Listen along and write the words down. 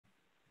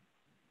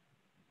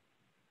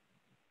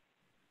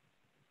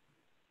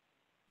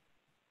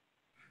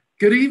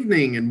Good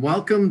evening and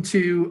welcome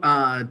to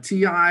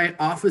TI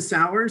Office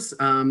Hours.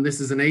 This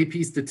is an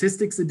AP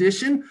Statistics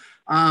edition.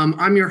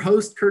 I'm your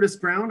host, Curtis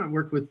Brown. I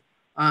work with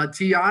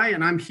TI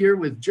and I'm here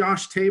with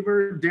Josh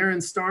Tabor, Daren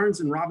Starnes,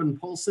 and Robin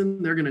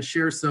Polson. They're going to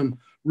share some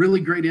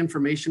really great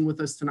information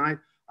with us tonight.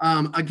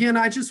 Again,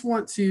 I just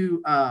want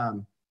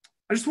to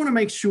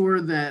make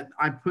sure that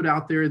I put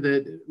out there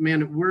that,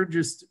 man, we're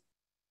just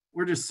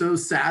so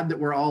sad that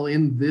we're all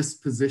in this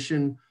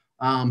position.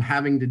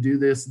 Having to do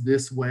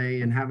this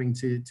way and having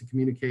to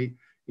communicate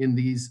in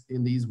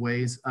these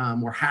ways.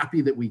 We're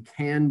happy that we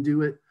can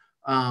do it,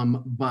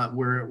 but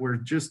we're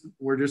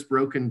just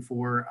broken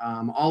for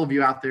all of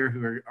you out there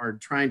who are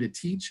trying to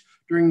teach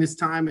during this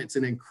time. It's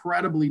an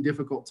incredibly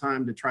difficult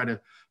time to try to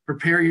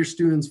prepare your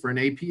students for an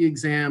AP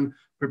exam,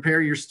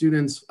 prepare your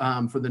students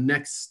for the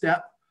next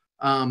step.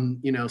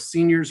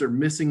 Seniors are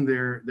missing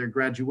their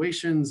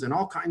graduations, and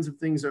all kinds of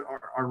things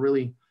are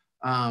really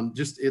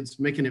it's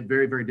making it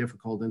very, very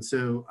difficult. And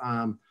so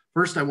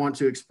first I want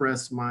to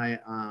express my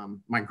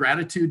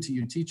gratitude to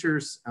you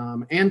teachers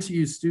and to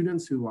you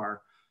students who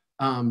are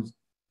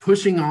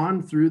pushing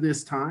on through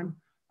this time.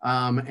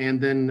 And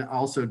then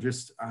also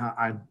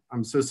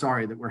I'm so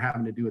sorry that we're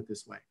having to do it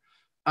this way.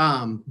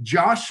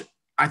 Josh,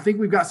 I think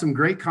we've got some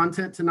great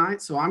content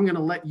tonight, so I'm going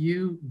to let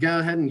you go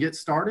ahead and get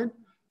started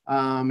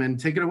and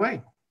take it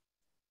away.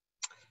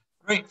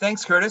 Great,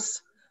 thanks,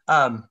 Curtis.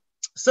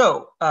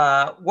 So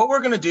what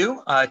we're going to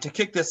do to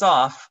kick this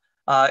off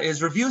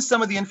is review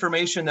some of the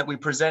information that we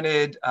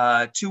presented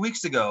 2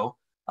 weeks ago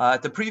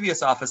at the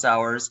previous office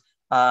hours.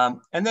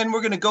 And then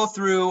we're going to go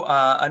through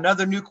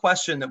another new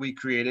question that we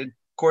created.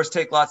 Of course,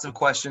 take lots of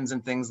questions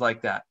and things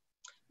like that.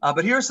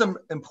 But here are some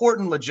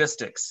important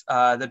logistics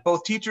that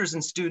both teachers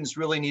and students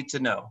really need to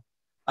know.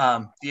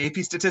 The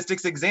AP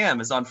Statistics exam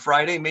is on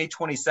Friday, May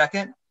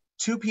 22nd,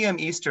 2 p.m.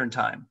 Eastern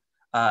time.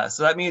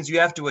 So that means you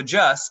have to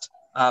adjust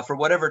for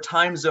whatever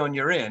time zone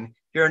you're in.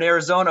 Here in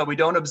Arizona, we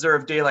don't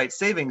observe daylight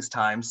savings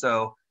time,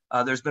 so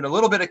there's been a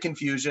little bit of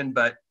confusion,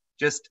 but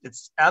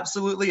it's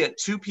absolutely at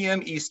 2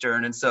 p.m.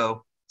 Eastern, and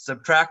so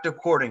subtract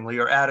accordingly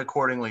or add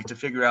accordingly to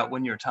figure out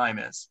when your time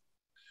is.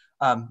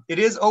 It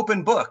is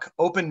open book,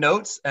 open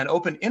notes, and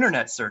open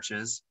internet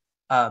searches,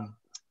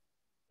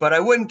 but I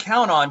wouldn't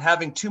count on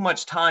having too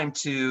much time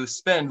to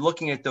spend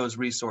looking at those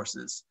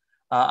resources.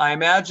 I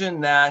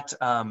imagine that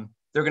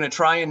they're going to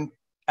try and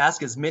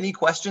ask as many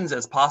questions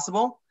as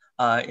possible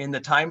in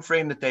the time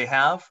frame that they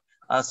have.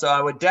 So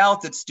I would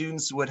doubt that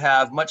students would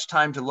have much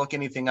time to look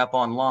anything up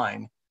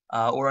online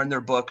or in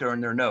their book or in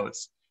their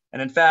notes.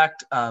 And in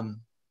fact,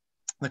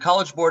 the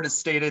College Board has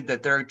stated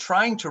that they're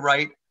trying to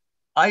write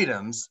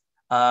items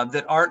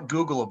that aren't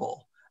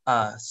Googleable.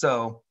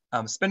 So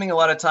spending a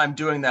lot of time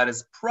doing that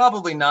is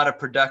probably not a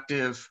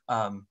productive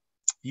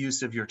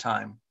use of your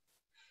time.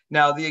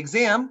 Now, the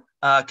exam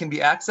can be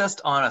accessed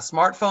on a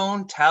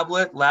smartphone,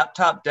 tablet,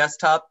 laptop,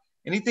 desktop,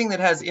 anything that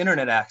has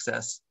internet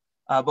access.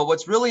 But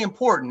what's really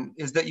important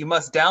is that you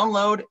must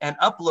download and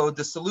upload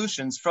the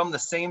solutions from the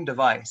same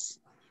device.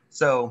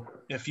 So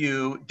if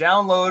you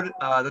download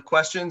the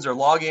questions or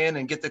log in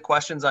and get the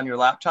questions on your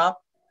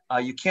laptop,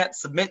 you can't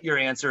submit your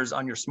answers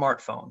on your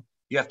smartphone.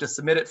 You have to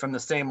submit it from the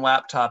same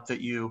laptop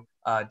that you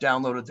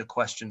downloaded the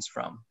questions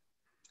from.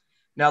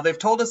 Now, they've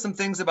told us some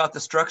things about the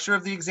structure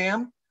of the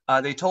exam.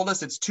 They told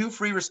us it's 2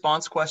 free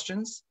response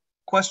questions.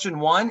 Question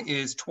 1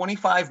 is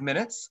 25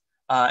 minutes,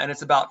 and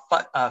it's about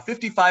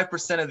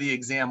 55% of the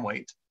exam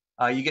weight.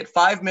 You get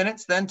 5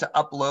 minutes then to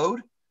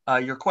upload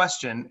your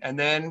question, and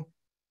then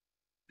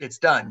it's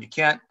done. You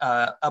can't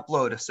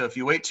upload it. So if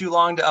you wait too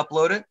long to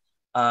upload it,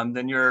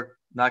 then you're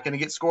not going to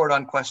get scored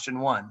on question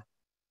 1.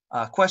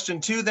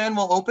 Question 2 then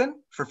will open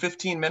for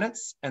 15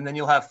 minutes, and then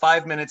you'll have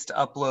 5 minutes to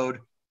upload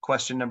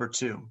question number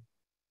 2.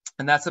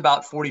 And that's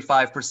about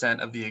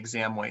 45% of the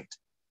exam weight.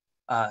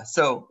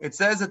 So it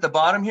says at the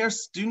bottom here,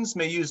 students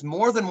may use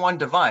more than one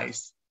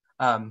device.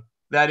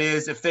 That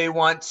is, if they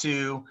want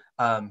to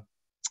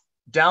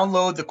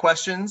download the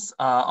questions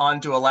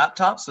onto a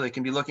laptop so they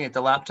can be looking at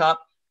the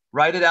laptop,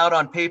 write it out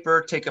on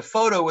paper, take a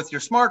photo with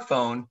your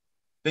smartphone,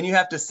 then you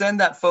have to send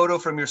that photo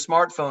from your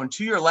smartphone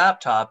to your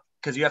laptop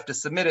because you have to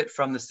submit it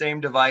from the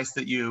same device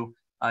that you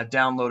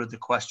downloaded the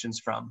questions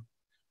from.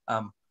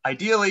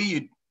 Ideally,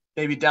 you'd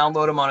maybe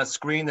download them on a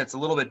screen that's a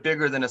little bit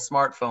bigger than a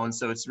smartphone,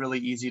 so it's really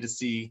easy to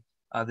see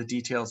the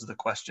details of the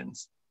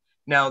questions.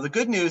 Now, the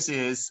good news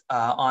is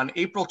on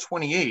April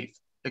 28th,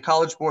 the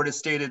College Board has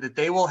stated that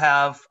they will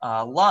have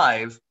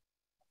live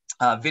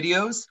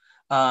videos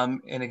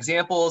and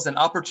examples and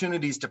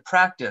opportunities to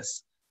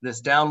practice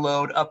this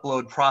download,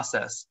 upload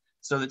process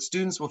so that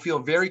students will feel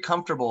very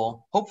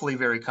comfortable, hopefully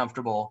very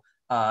comfortable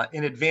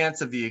in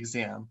advance of the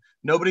exam.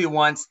 Nobody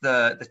wants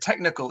the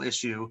technical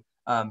issue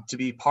to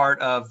be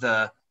part of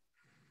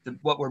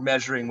what we're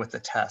measuring with the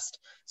test.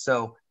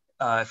 So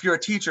if you're a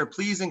teacher,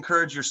 please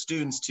encourage your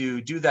students to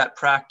do that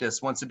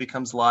practice once it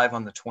becomes live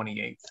on the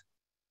 28th.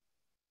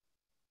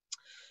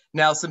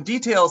 Now, some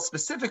details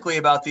specifically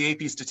about the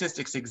AP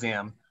Statistics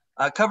exam.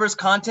 Covers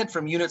content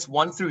from units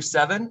 1 through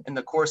 7 in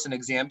the course and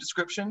exam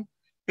description.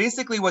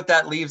 Basically, what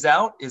that leaves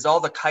out is all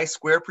the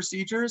chi-square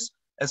procedures,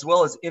 as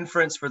well as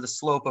inference for the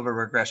slope of a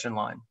regression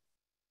line.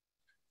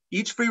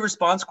 Each free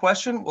response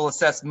question will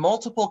assess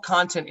multiple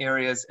content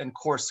areas and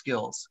core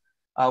skills.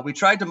 We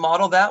tried to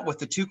model that with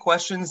the 2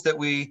 questions that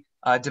we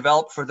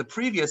developed for the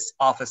previous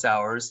office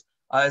hours,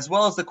 as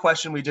well as the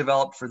question we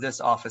developed for this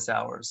office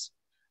hours.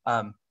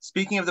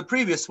 Speaking of the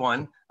previous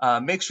one,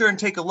 make sure and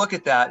take a look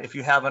at that if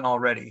you haven't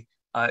already.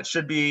 It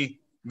should be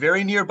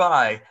very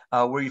nearby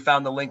where you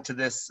found the link to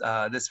this,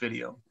 this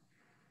video.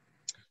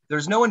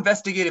 There's no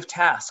investigative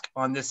task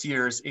on this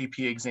year's AP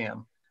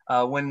exam.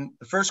 When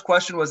the first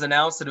question was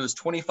announced that it was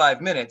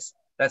 25 minutes,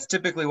 that's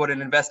typically what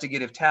an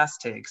investigative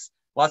task takes.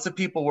 Lots of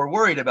people were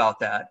worried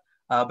about that,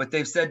 but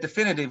they've said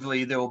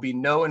definitively there will be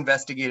no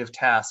investigative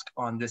task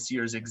on this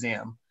year's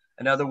exam.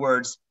 In other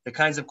words, the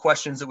kinds of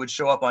questions that would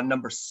show up on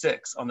number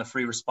 6 on the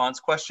free response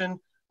question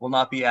will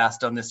not be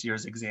asked on this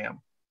year's exam.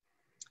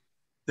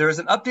 There is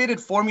an updated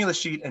formula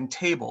sheet and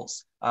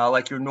tables,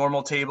 like your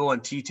normal table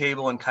and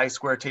t-table and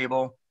chi-square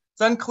table.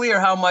 It's unclear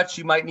how much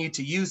you might need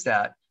to use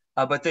that,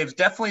 but they've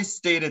definitely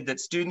stated that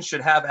students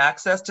should have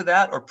access to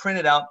that or print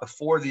it out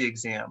before the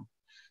exam.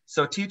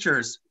 So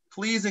teachers,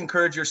 please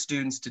encourage your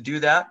students to do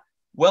that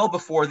well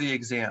before the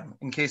exam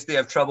in case they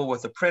have trouble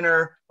with a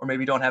printer or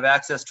maybe don't have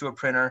access to a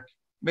printer.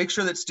 Make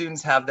sure that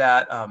students have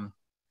that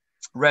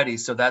ready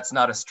so that's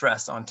not a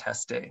stress on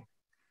test day.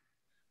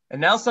 And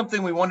now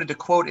something we wanted to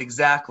quote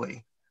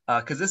exactly,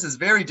 because this is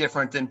very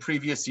different than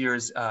previous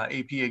year's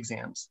AP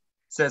exams.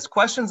 It says,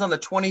 questions on the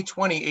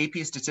 2020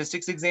 AP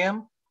Statistics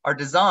exam are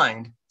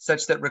designed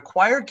such that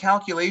required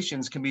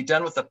calculations can be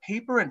done with a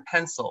paper and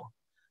pencil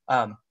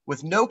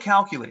with no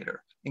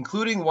calculator,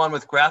 including one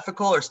with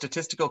graphical or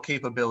statistical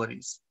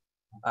capabilities.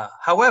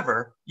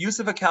 However, use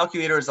of a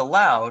calculator is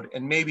allowed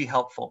and may be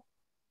helpful.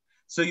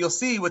 So you'll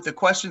see with the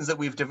questions that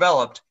we've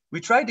developed,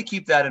 we tried to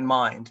keep that in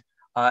mind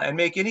and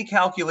make any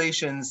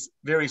calculations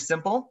very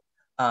simple.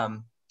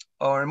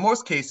 Or in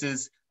most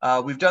cases,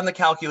 we've done the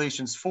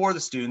calculations for the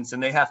students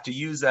and they have to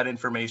use that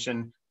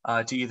information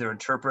to either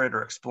interpret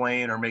or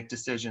explain or make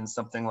decisions,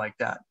 something like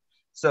that.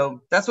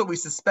 So that's what we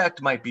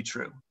suspect might be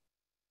true.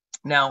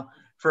 Now,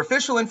 for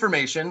official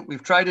information,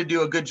 we've tried to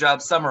do a good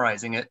job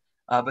summarizing it,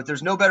 but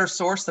there's no better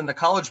source than the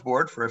College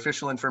Board for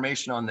official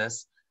information on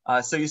this.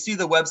 So you see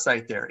the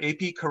website there,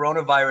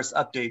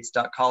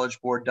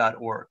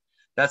 apcoronavirusupdates.collegeboard.org.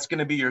 That's going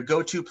to be your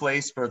go-to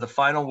place for the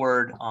final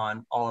word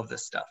on all of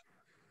this stuff.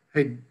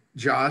 Hey,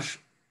 Josh,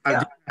 I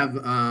do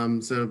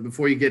have, so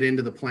before you get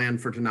into the plan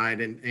for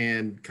tonight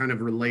and kind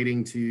of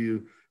relating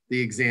to the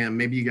exam,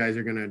 maybe you guys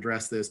are going to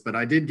address this, but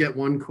I did get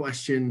one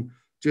question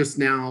just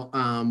now,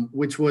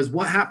 which was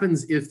what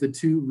happens if the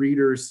 2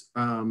 readers'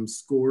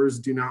 scores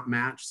do not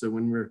match? So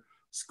when we're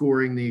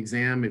scoring the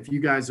exam, if you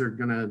guys are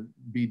going to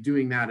be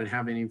doing that and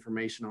have any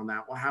information on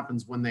that, what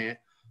happens when they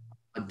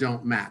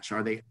don't match?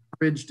 Are they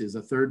averaged? Is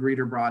a 3rd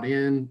reader brought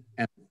in?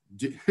 And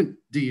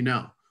do you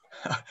know?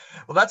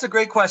 Well, that's a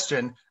great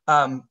question.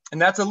 And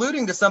that's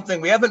alluding to something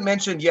we haven't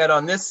mentioned yet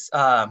on this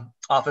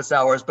office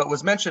hours, but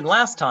was mentioned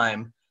last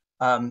time.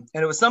 And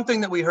it was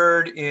something that we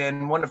heard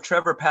in one of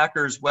Trevor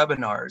Packer's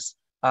webinars,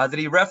 that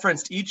he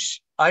referenced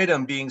each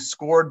item being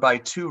scored by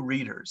 2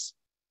 readers.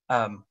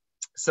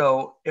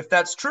 So if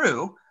that's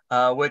true,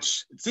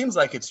 which it seems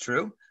like it's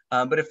true,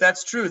 but if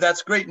that's true,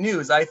 that's great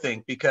news, I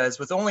think, because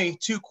with only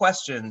 2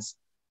 questions,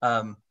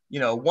 1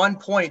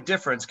 point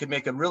difference could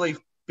make a really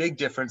big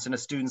difference in a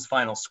student's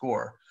final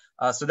score.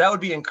 So that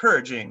would be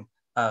encouraging,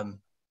 that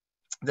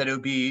it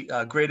would be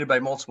graded by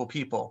multiple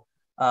people.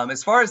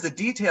 As far as the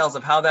details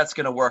of how that's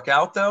going to work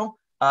out, though,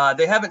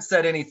 they haven't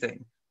said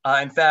anything.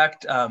 In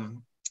fact,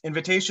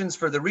 invitations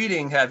for the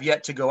reading have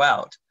yet to go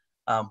out.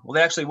 Well,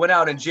 they actually went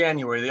out in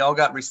January. They all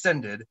got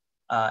rescinded,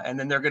 and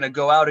then they're going to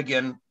go out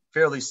again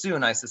fairly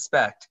soon, I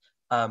suspect.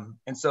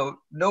 And so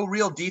no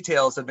real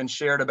details have been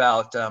shared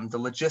about the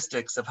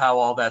logistics of how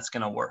all that's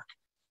going to work.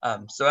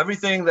 So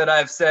everything that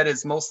I've said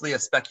is mostly a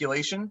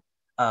speculation,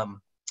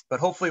 but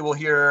hopefully we'll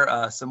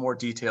hear some more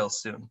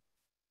details soon.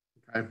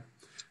 Okay.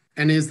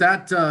 And is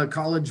that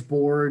College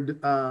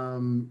Board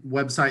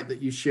website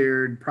that you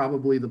shared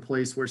probably the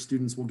place where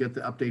students will get the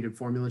updated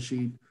formula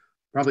sheet?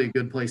 Probably a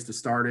good place to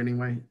start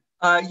anyway.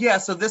 Yeah,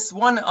 so this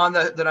one on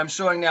that I'm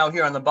showing now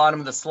here on the bottom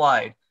of the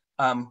slide,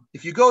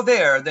 if you go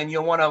there, then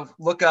you'll want to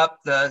look up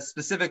the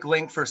specific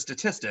link for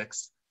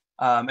statistics,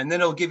 and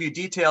then it'll give you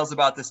details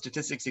about the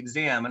statistics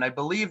exam. And I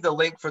believe the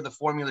link for the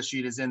formula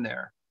sheet is in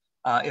there.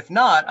 If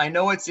not, I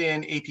know it's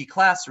in AP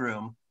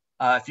Classroom.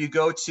 If you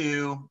go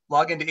to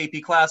log into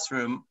AP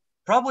Classroom,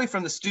 probably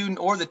from the student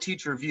or the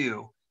teacher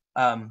view,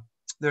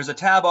 there's a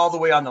tab all the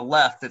way on the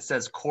left that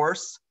says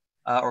course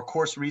or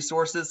course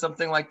resources,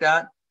 something like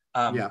that,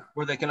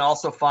 where they can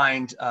also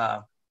find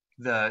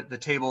the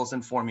tables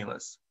and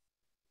formulas.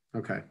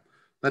 Okay,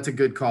 that's a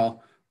good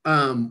call.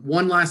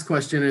 One last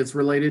question. It's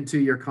related to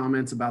your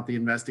comments about the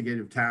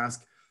investigative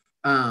task.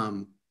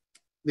 The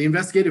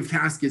investigative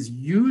task is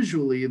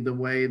usually the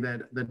way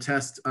that the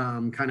test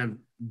kind of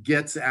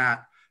gets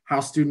at how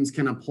students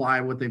can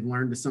apply what they've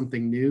learned to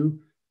something new.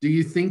 Do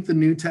you think the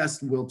new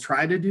test will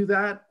try to do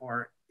that,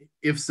 or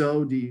If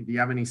so, do you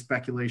have any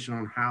speculation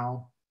on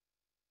how?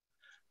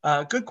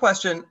 Good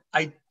question.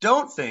 I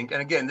don't think,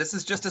 and again, this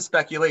is just a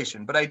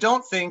speculation, but I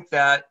don't think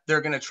that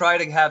they're going to try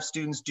to have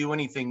students do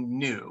anything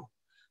new.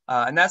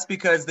 And that's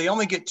because they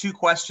only get 2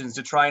 questions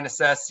to try and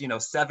assess,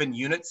 7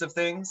 units of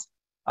things.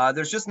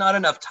 There's just not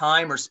enough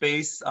time or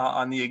space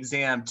on the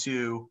exam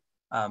to,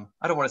 I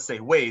don't want to say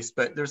waste,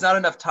 but there's not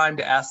enough time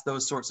to ask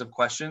those sorts of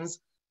questions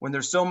when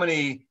there's so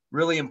many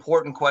really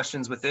important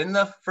questions within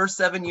the first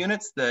 7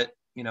 units that,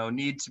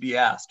 need to be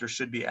asked or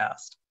should be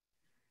asked.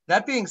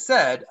 That being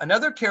said,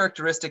 another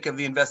characteristic of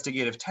the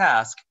investigative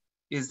task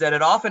is that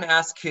it often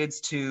asks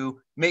kids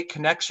to make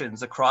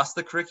connections across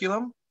the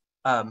curriculum.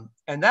 And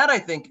that I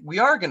think we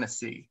are going to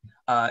see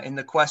in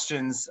the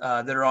questions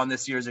that are on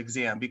this year's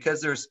exam,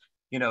 because there's,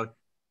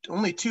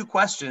 only 2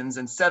 questions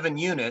and 7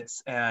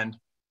 units and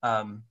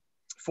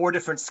 4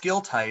 different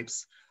skill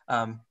types.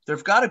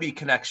 There've got to be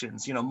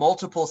connections,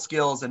 multiple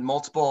skills and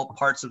multiple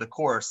parts of the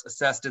course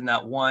assessed in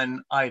that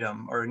one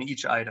item or in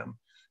each item.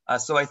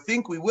 So I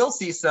think we will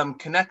see some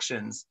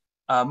connections,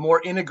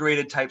 more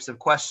integrated types of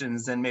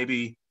questions than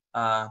maybe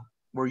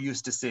we're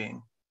used to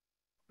seeing.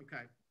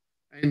 Okay.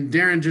 And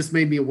Daren just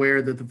made me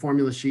aware that the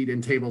formula sheet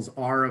and tables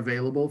are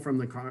available from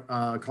the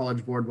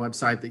College Board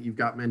website that you've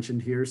got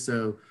mentioned here.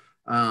 So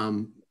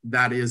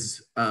that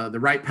is the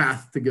right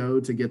path to go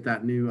to get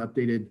that new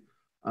updated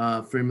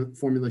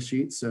formula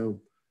sheet. So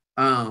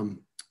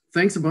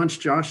thanks a bunch,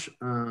 Josh.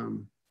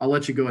 I'll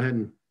let you go ahead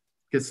and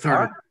get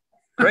started. Right.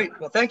 Great.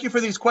 Well, thank you for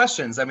these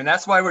questions. I mean,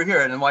 that's why we're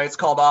here and why it's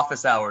called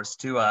office hours,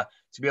 to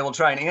be able to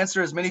try and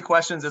answer as many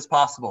questions as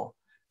possible.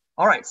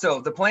 All right.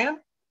 So the plan,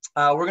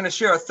 we're going to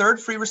share a third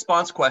free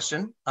response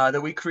question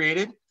that we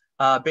created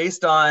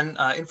based on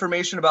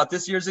information about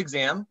this year's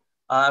exam.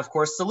 Of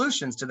course,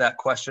 solutions to that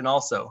question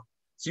also.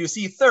 So you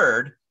see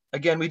third,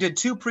 again, we did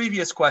 2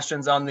 previous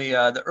questions on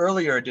the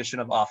earlier edition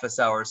of office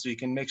hours, so you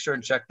can make sure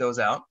and check those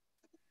out.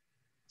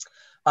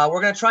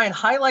 We're going to try and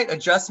highlight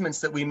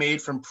adjustments that we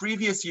made from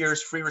previous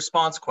year's free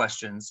response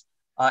questions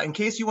in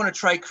case you want to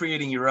try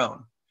creating your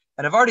own.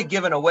 And I've already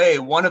given away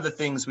one of the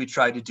things we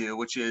tried to do,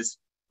 which is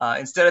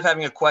instead of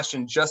having a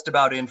question just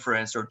about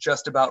inference or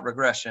just about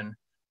regression,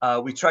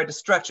 we tried to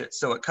stretch it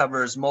so it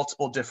covers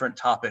multiple different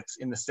topics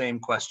in the same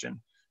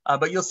question.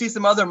 But you'll see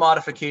some other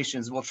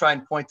modifications. We'll try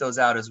and point those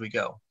out as we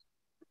go.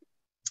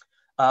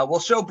 We'll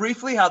show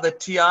briefly how the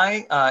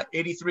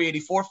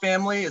TI-8384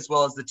 family, as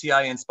well as the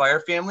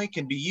TI-Nspire family,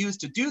 can be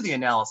used to do the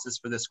analysis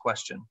for this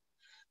question.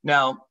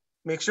 Now,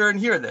 make sure and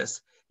hear this.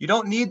 You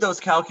don't need those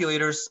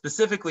calculators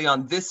specifically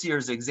on this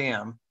year's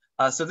exam.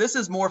 So this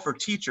is more for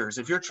teachers.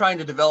 If you're trying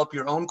to develop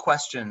your own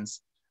questions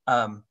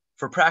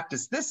for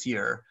practice this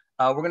year,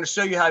 we're going to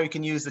show you how you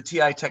can use the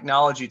TI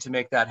technology to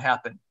make that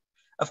happen.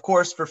 Of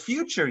course, for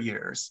future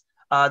years,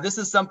 this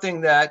is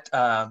something that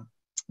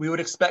we would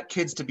expect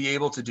kids to be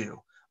able to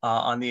do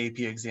on the AP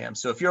exam.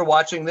 So if you're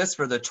watching this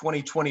for the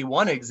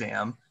 2021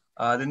 exam,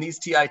 then these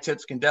TI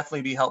tips can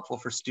definitely be helpful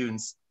for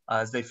students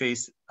as they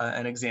face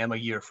an exam a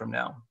year from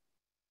now.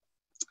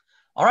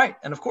 All right,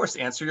 and of course,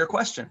 answer your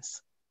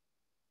questions.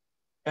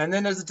 And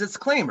then as a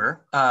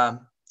disclaimer,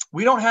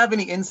 we don't have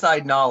any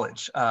inside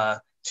knowledge.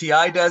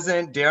 TI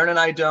doesn't, Daren and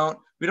I don't.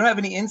 We don't have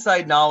any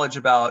inside knowledge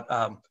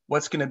about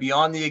what's going to be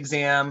on the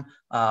exam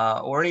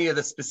or any of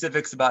the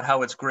specifics about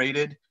how it's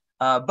graded.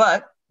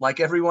 But like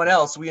everyone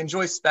else, we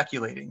enjoy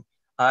speculating.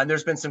 And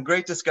there's been some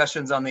great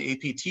discussions on the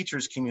AP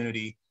teachers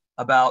community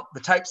about the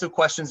types of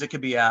questions that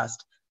could be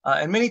asked.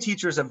 And many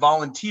teachers have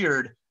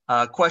volunteered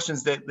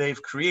questions that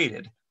they've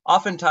created,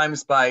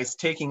 oftentimes by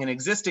taking an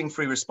existing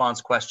free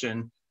response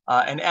question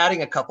and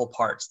adding a couple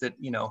parts that,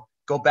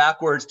 go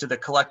backwards to the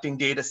collecting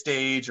data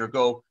stage or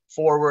go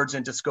forwards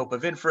into scope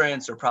of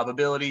inference or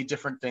probability,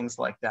 different things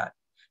like that.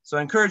 So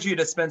I encourage you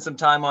to spend some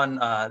time on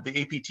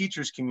the AP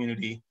teachers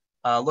community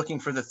looking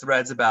for the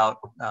threads about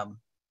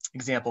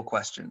example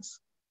questions.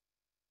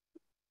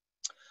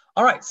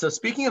 All right, so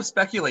speaking of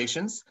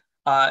speculations,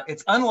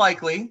 it's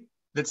unlikely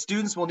that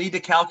students will need to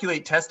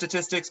calculate test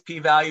statistics,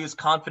 p-values,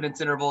 confidence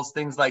intervals,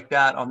 things like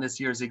that on this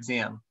year's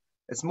exam.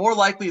 It's more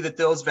likely that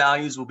those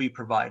values will be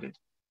provided.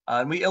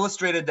 And we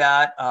illustrated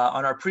that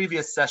on our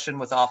previous session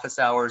with office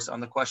hours on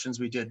the questions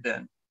we did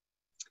then.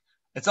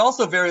 It's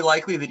also very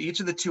likely that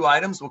each of the 2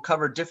 items will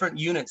cover different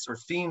units or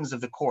themes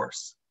of the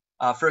course.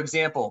 For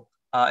example,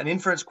 an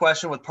inference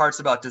question with parts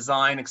about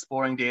design,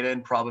 exploring data,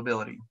 and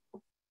probability.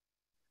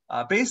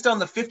 Based on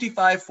the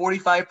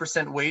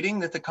 55-45% weighting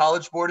that the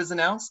College Board has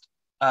announced,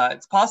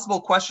 it's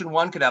possible question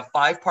 1 could have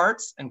 5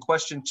 parts and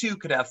question 2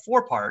 could have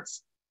 4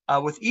 parts,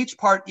 with each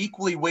part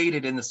equally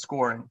weighted in the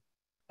scoring.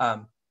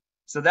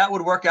 So that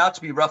would work out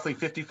to be roughly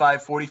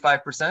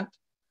 55-45%.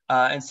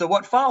 And so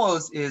what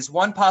follows is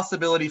one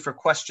possibility for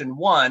question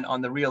 1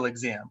 on the real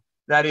exam.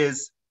 That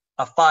is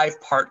a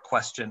 5-part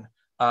question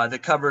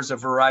that covers a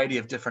variety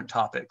of different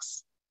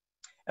topics.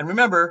 And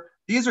remember,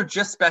 these are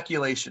just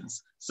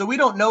speculations. So we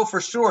don't know for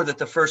sure that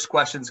the first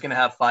question is going to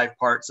have 5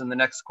 parts and the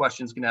next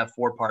question is going to have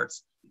 4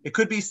 parts. It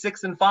could be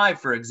 6 and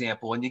 5, for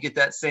example, and you get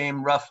that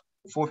same rough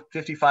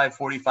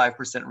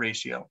 55-45%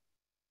 ratio.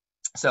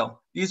 So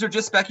these are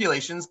just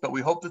speculations, but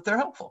we hope that they're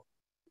helpful.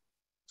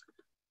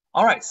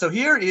 All right, so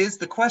here is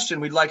the question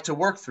we'd like to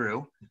work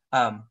through.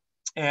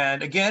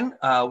 And again,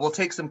 we'll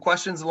take some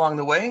questions along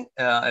the way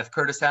if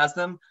Curtis has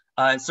them,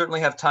 and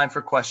certainly have time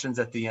for questions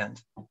at the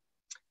end.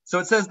 So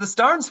it says, the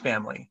Starnes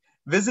family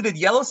visited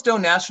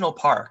Yellowstone National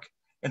Park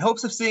in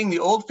hopes of seeing the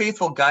Old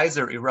Faithful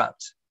geyser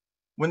erupt.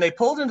 When they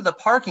pulled into the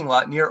parking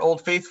lot near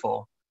Old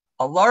Faithful,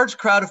 a large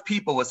crowd of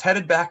people was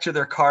headed back to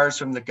their cars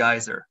from the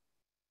geyser.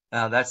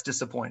 Now that's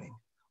disappointing.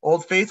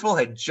 Old Faithful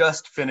had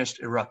just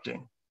finished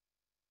erupting.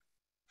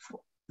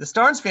 The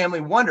Starnes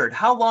family wondered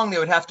how long they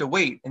would have to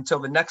wait until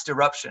the next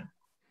eruption.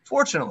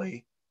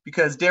 Fortunately,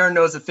 because Daren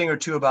knows a thing or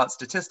two about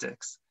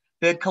statistics,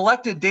 they had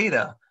collected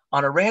data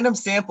on a random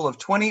sample of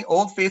 20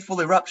 Old Faithful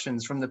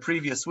eruptions from the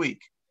previous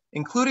week,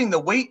 including the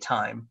wait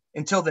time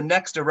until the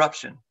next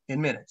eruption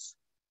in minutes.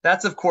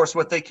 That's, of course,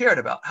 what they cared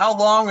about. How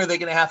long are they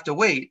going to have to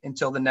wait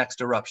until the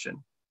next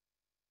eruption?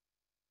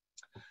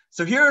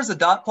 So here is a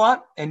dot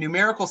plot and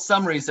numerical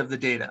summaries of the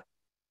data.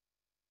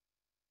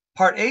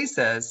 Part A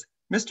says,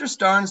 Mr.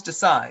 Starnes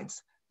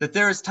decides that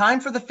there is time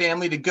for the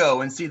family to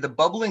go and see the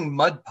bubbling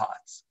mud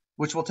pots,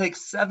 which will take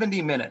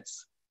 70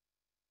 minutes.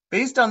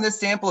 Based on this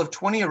sample of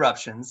 20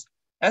 eruptions,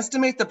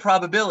 estimate the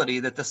probability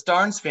that the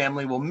Starnes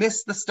family will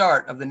miss the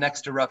start of the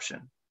next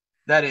eruption.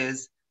 That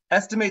is,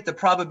 estimate the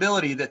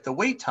probability that the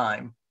wait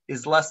time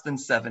is less than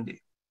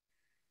 70.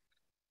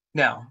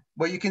 Now,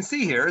 what you can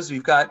see here is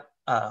we've got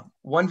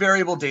one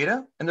variable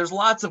data, and there's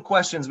lots of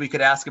questions we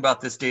could ask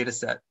about this data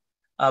set.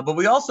 But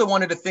we also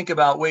wanted to think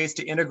about ways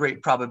to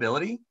integrate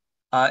probability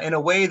in a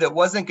way that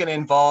wasn't going to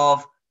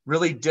involve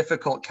really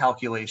difficult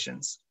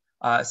calculations.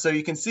 So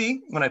you can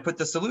see when I put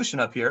the solution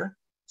up here,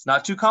 it's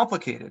not too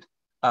complicated.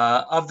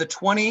 Of the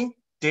 20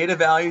 data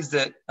values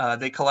that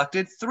they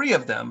collected, 3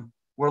 of them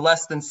were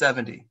less than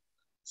 70.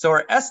 So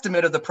our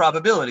estimate of the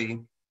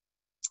probability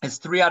is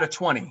 3 out of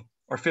 20,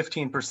 or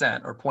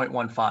 15%, or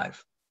 0.15.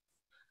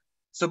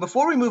 So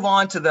before we move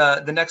on to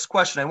the next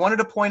question, I wanted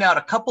to point out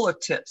a couple of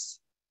tips.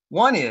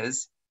 One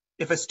is,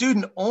 if a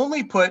student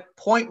only put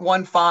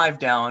 0.15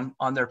 down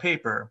on their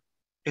paper,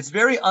 it's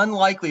very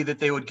unlikely that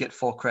they would get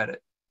full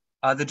credit.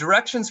 The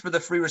directions for the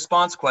free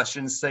response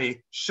questions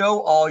say,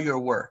 show all your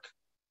work.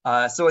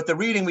 So at the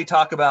reading, we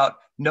talk about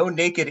no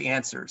naked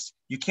answers.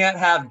 You can't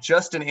have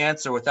just an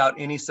answer without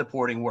any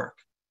supporting work.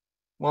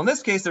 Well, in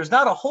this case, there's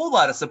not a whole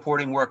lot of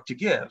supporting work to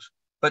give,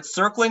 but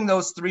circling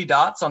those 3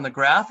 dots on the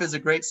graph is a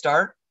great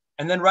start.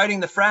 And then writing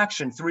the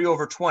fraction 3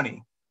 over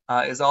 20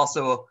 is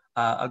also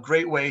a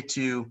great way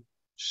to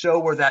show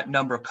where that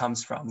number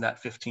comes from,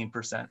 that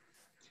 15%.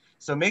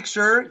 So make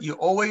sure you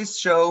always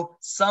show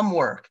some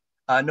work,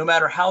 no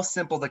matter how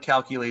simple the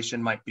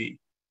calculation might be.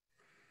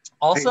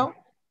 Also,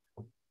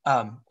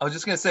 I was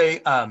just going to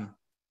say,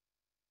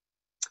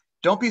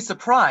 don't be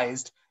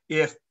surprised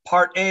if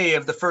part A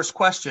of the first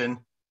question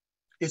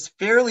is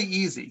fairly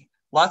easy.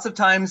 Lots of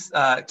times,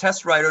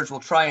 test writers will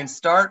try and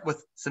start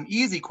with some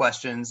easy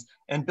questions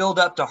and build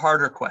up to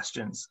harder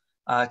questions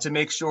to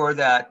make sure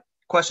that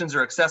questions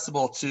are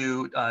accessible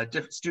to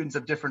students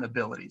of different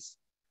abilities.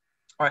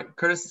 All right,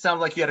 Curtis, it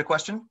sounded like you had a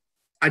question.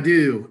 I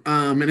do,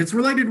 and it's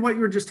related to what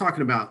you were just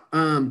talking about.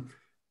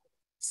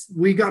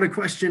 We got a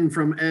question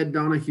from Ed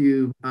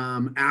Donahue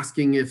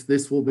asking if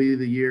this will be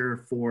the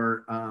year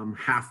for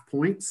half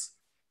points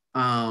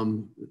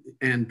and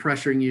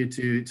pressuring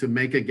you to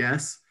make a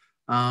guess.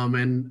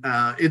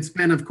 It's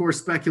been, of course,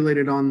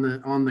 speculated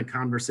on the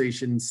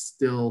conversation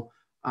still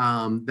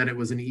that it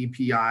was an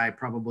EPI,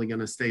 probably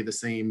going to stay the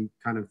same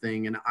kind of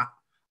thing. And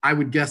I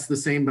would guess the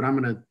same, but I'm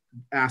going to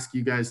ask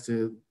you guys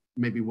to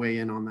maybe weigh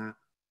in on that.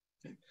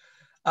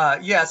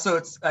 Yeah,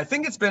 so I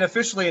think it's been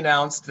officially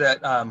announced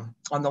that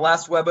on the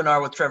last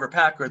webinar with Trevor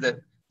Packer that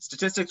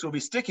statistics will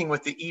be sticking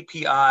with the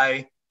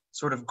EPI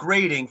sort of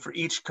grading for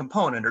each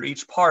component or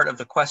each part of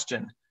the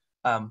question.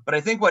 But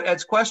I think what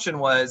Ed's question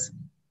was,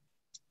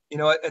 you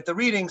know, at the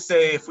reading,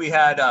 say if we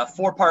had a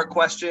 4-part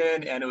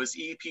question and it was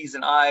EPs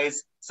and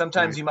Is,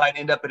 sometimes you might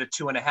end up at a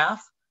 2.5,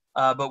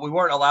 but we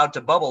weren't allowed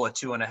to bubble a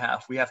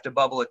 2.5. We have to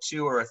bubble a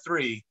 2 or a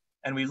 3.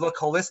 And we look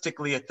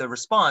holistically at the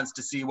response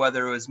to see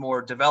whether it was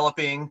more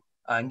developing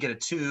and get a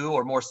 2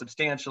 or more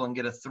substantial and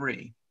get a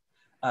 3.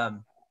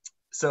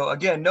 So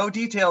again, no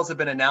details have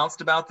been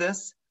announced about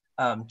this,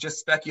 just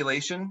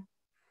speculation.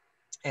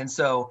 And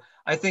so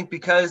I think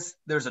because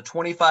there's a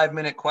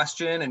 25-minute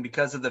question and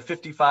because of the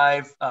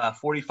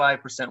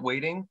 45%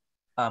 weighting,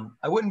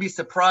 I wouldn't be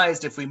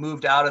surprised if we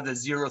moved out of the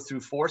 0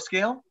 through 4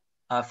 scale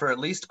for at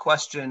least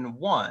question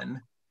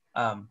 1.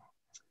 And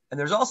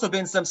there's also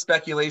been some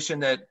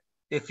speculation that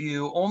if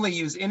you only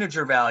use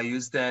integer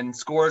values, then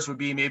scores would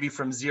be maybe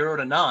from 0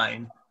 to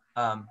 9.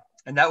 And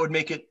that would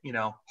make it, you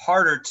know,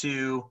 harder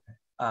to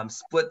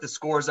split the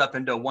scores up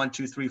into 1,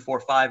 2, 3, 4,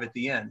 5 at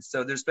the end.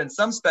 So there's been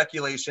some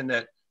speculation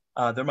that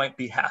there might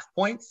be half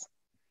points.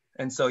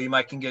 And so you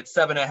can get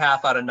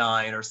 7.5 out of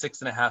 9 or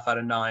 6.5 out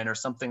of 9 or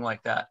something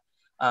like that.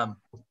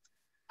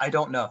 I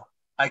don't know.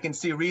 I can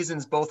see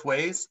reasons both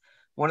ways.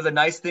 One of the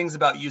nice things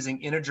about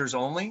using integers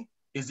only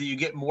is that you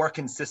get more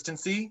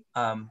consistency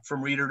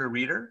from reader to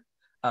reader.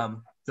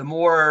 the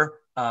more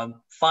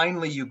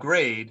finely you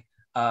grade,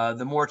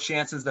 the more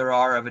chances there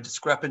are of a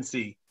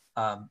discrepancy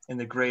in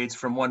the grades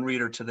from one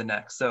reader to the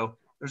next. So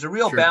there's a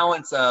real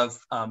balance of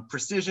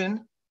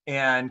precision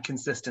and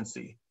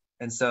consistency.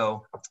 And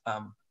so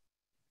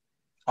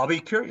I'll be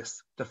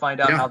curious to find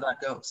out how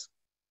that goes.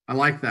 I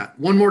like that.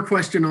 One more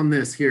question on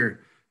this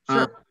here.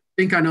 Sure. I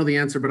think I know the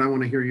answer, but I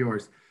want to hear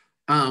yours.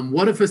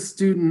 What if a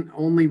student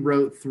only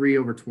wrote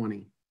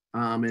 3/20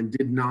 and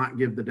did not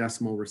give the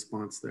decimal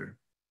response there?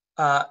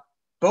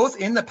 Both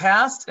in the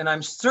past, and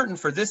I'm certain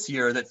for this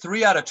year, that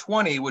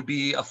 3/20 would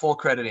be a full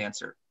credit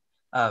answer.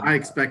 I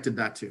expected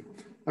that too.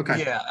 Okay.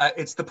 Yeah,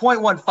 it's the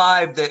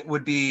 0.15 that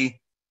would be,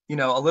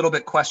 a little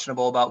bit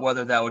questionable about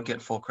whether that would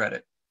get full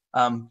credit.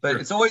 But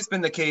it's always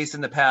been the case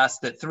in the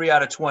past that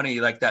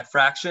 3/20, like that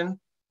fraction,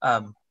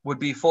 would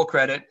be full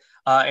credit.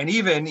 And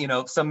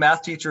even, some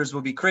math teachers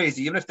would be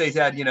crazy, even if they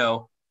had, say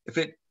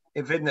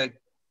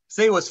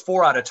it was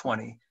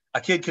 4/20, a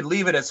kid could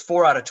leave it as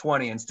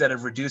 4/20 instead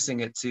of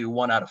reducing it to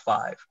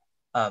 1/5.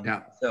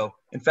 So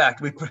in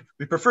fact,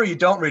 we prefer you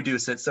don't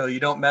reduce it so you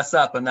don't mess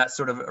up on that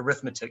sort of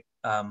arithmetic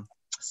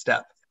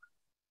step.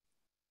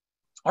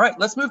 All right,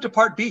 let's move to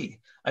part B.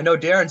 I know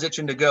Daren's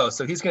itching to go,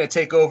 so he's going to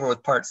take over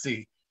with part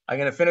C. I'm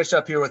going to finish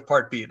up here with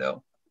part B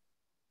though.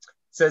 It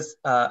says,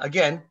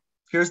 again,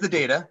 here's the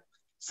data.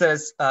 It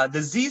says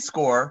the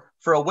Z-score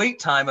for a wait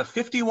time of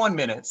 51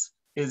 minutes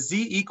is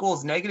Z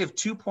equals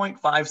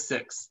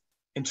 -2.56.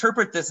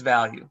 Interpret this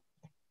value.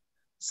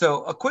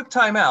 So a quick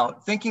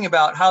timeout, thinking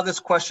about how this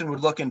question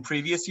would look in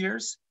previous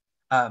years.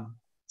 In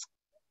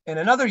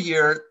another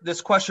year,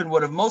 this question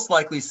would have most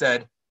likely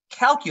said,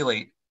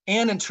 calculate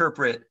and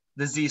interpret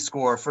the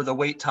Z-score for the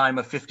wait time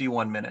of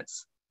 51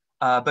 minutes.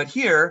 But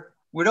here,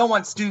 we don't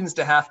want students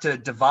to have to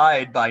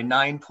divide by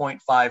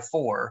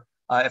 9.54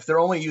 if they're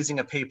only using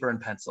a paper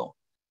and pencil.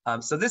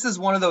 So this is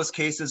one of those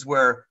cases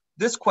where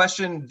this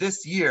question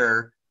this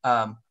year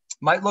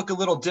might look a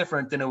little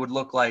different than it would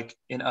look like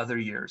in other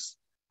years.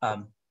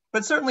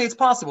 But certainly it's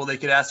possible they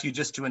could ask you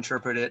just to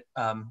interpret it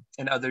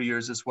in other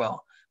years as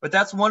well. But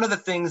that's one of the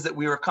things that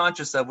we were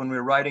conscious of when we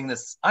were writing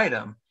this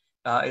item,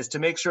 is to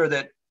make sure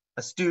that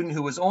a student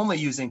who was only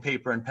using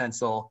paper and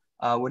pencil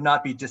would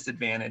not be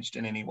disadvantaged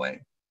in any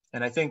way.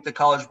 And I think the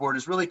College Board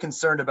is really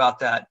concerned about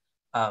that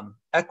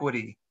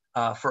equity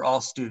for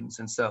all students.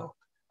 And so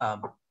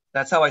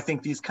that's how I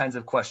think these kinds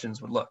of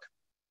questions would look.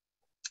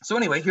 So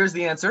anyway, here's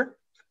the answer.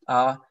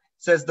 It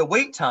says the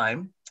wait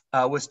time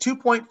was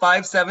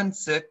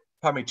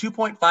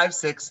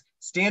 2.56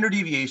 standard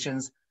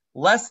deviations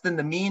less than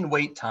the mean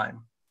wait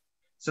time.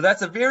 So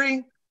that's a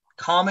very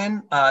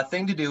common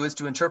thing to do, is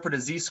to interpret a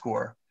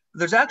Z-score.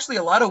 There's actually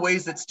a lot of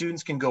ways that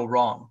students can go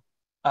wrong.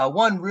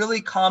 One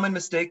really common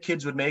mistake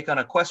kids would make on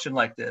a question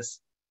like this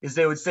is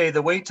they would say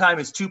the wait time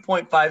is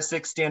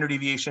 2.56 standard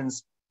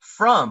deviations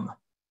from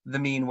the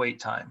mean wait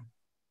time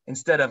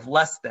instead of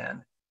less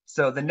than.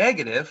 So the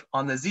negative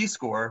on the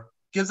Z-score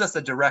gives us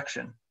a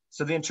direction.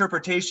 So the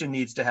interpretation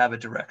needs to have a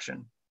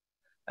direction.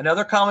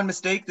 Another common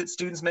mistake that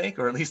students make,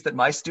 or at least that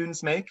my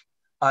students make,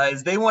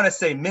 is they want to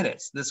say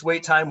minutes. This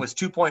wait time was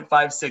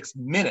 2.56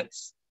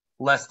 minutes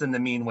less than the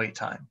mean wait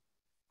time.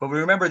 But we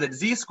remember that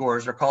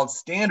Z-scores are called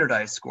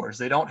standardized scores.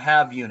 They don't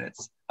have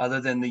units other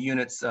than the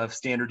units of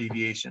standard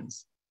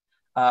deviations.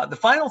 The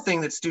final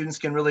thing that students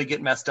can really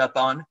get messed up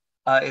on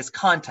is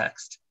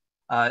context.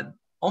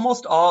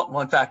 Almost all,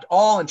 well, in fact,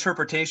 all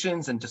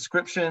interpretations and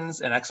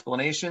descriptions and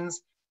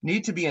explanations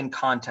need to be in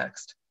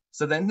context.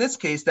 So then in this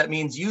case, that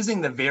means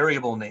using the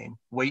variable name,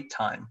 wait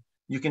time.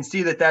 You can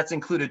see that that's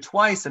included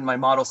twice in my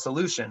model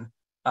solution.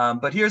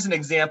 But here's an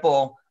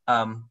example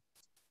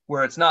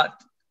where it's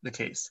not the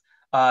case.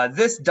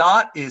 This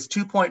dot is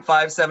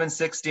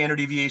 2.576 standard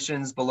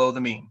deviations below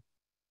the mean.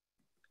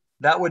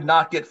 That would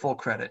not get full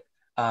credit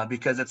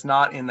because it's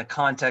not in the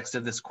context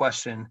of this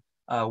question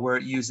where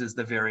it uses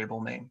the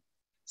variable name.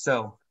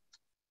 So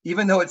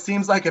even though it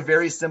seems like a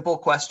very simple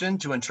question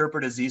to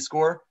interpret a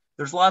Z-score,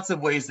 there's lots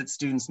of ways that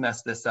students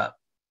mess this up.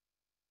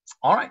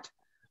 All right,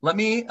 let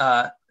me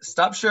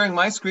stop sharing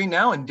my screen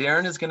now, and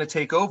Daren is going to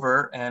take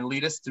over and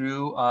lead us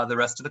through the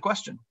rest of the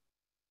question.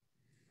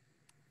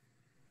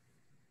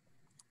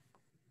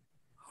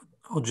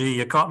 Oh, gee,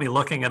 you caught me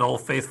looking at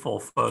Old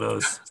Faithful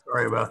photos.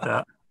 Sorry about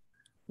that.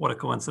 What a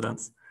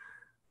coincidence.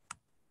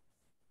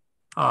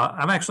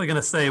 I'm actually going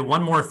to say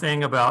one more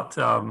thing about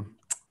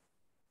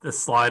this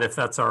slide, if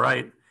that's all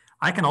right.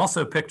 I can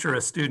also picture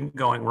a student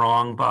going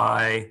wrong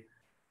by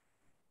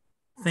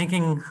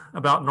thinking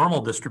about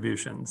normal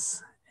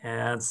distributions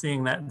and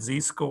seeing that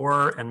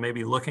Z-score and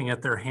maybe looking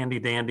at their handy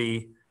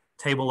dandy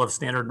table of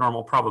standard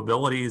normal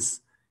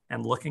probabilities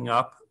and looking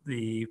up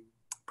the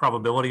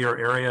probability or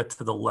area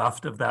to the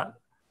left of that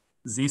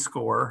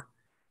Z-score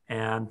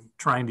and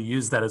trying to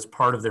use that as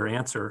part of their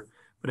answer.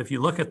 But if you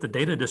look at the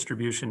data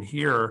distribution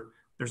here,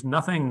 there's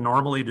nothing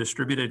normally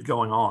distributed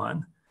going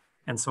on.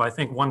 And so I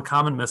think one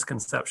common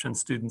misconception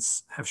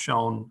students have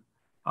shown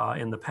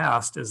in the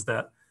past is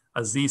that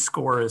a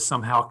Z-score is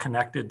somehow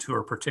connected to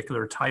a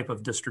particular type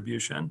of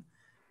distribution.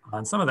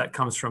 And some of that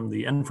comes from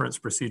the inference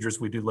procedures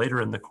we do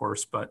later in the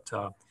course, but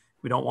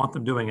we don't want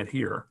them doing it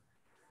here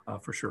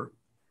for sure.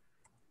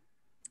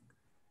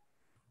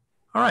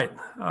 All right,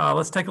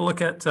 let's take a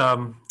look at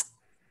the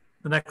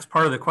next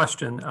part of the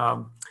question.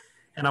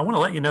 And I want to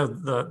let you know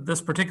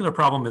this particular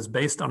problem is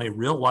based on a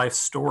real life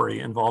story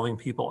involving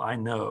people I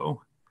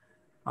know.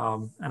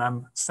 And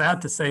I'm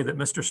sad to say that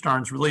Mr.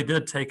 Starnes really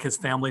did take his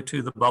family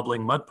to the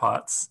bubbling mud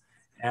pots,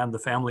 and the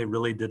family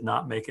really did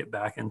not make it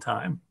back in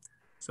time.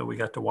 So we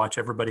got to watch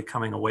everybody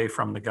coming away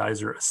from the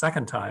geyser a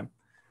second time.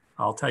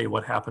 I'll tell you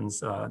what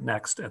happens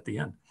next at the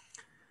end.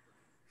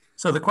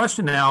 So the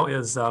question now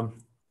is,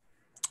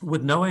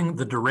 would knowing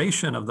the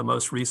duration of the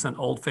most recent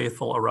Old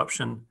Faithful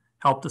eruption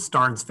help the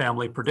Starnes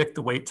family predict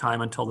the wait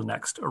time until the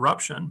next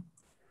eruption?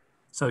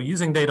 So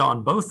using data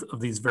on both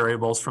of these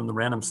variables from the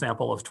random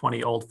sample of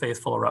 20 Old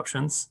Faithful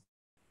eruptions,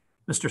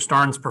 Mr.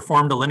 Starnes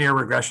performed a linear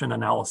regression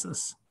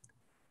analysis.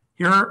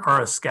 Here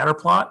are a scatter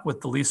plot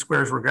with the least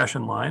squares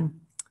regression line,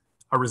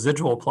 a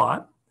residual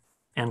plot,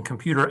 and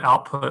computer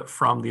output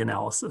from the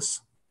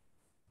analysis.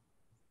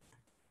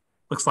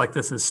 Looks like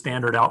this is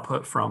standard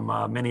output from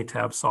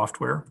Minitab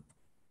software.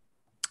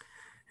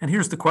 And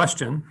here's the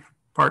question,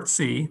 part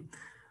C.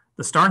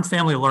 The Starnes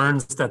family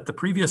learns that the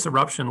previous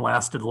eruption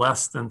lasted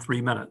less than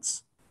 3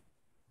 minutes.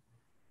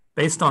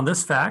 Based on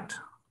this fact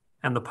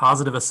and the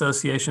positive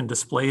association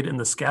displayed in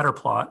the scatter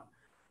plot,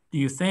 do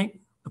you think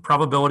the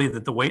probability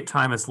that the wait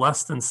time is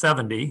less than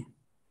 70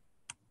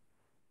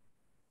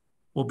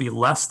 will be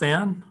less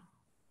than,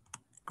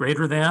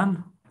 greater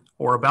than,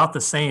 or about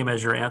the same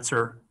as your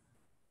answer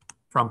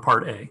from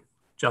part A?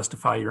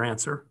 Justify your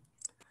answer.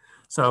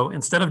 So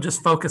instead of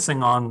just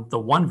focusing on the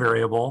one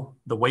variable,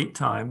 the wait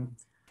time,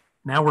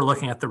 now we're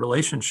looking at the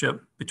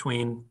relationship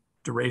between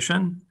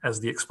duration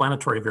as the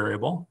explanatory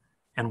variable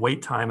and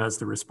wait time as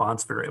the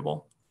response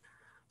variable.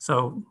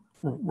 So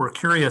we're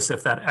curious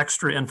if that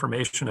extra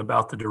information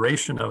about the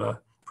duration of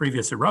a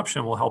previous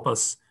eruption will help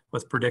us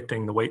with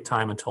predicting the wait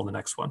time until the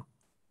next one.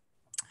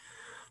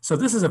 So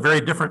this is a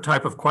very different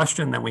type of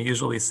question than we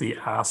usually see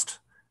asked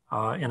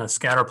in a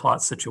scatter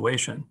plot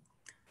situation.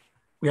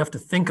 We have to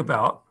think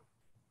about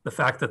the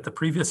fact that the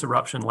previous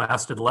eruption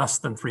lasted less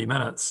than 3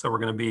 minutes. So we're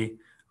going to be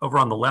over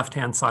on the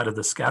left-hand side of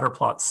the scatter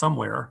plot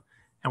somewhere,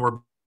 and we're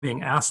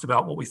being asked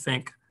about what we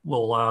think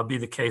will be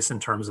the case in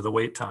terms of the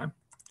wait time.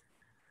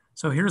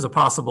 So here's a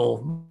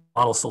possible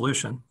model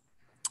solution.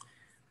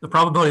 The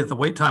probability that the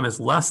wait time is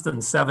less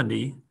than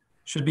 70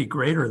 should be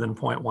greater than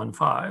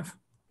 0.15.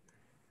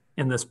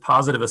 In this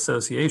positive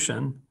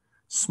association,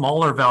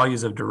 smaller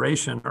values of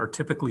duration are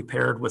typically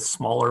paired with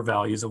smaller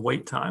values of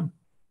wait time.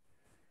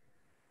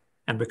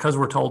 And because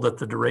we're told that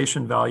the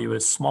duration value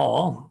is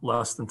small,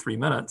 less than 3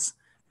 minutes,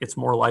 it's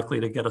more likely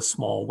to get a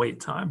small wait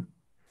time.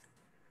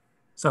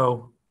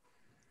 So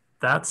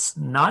that's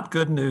not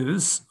good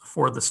news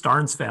for the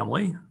Starnes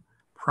family.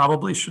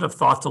 Probably should have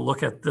thought to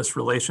look at this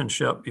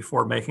relationship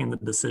before making the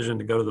decision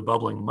to go to the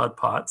bubbling mud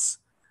pots,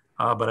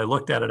 but I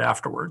looked at it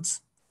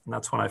afterwards, and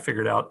that's when I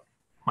figured out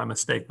my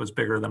mistake was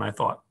bigger than I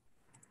thought.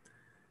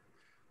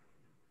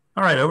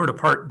 All right, over to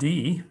part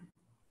D.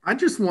 I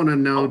just want to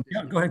know,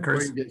 yeah, go ahead,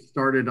 Curtis. Before you get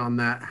started on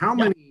that, how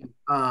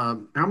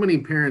many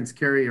parents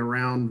carry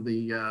around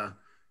the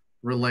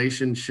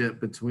relationship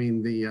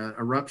between the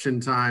eruption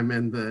time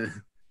and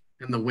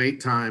the wait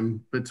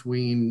time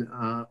between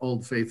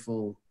Old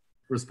Faithful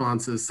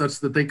responses, such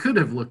that they could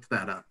have looked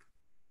that up?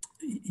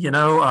 You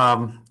know,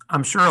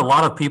 I'm sure a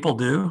lot of people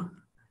do.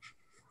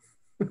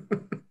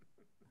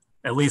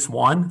 At least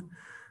one.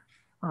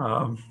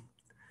 More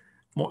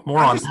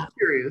on that.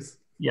 Curious.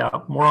 Yeah,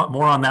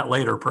 more on that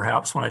later,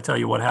 perhaps, when I tell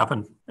you what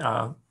happened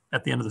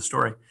at the end of the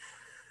story.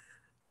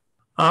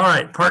 All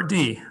right, part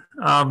D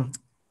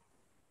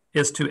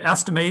is to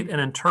estimate and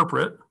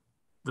interpret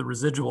the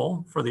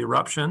residual for the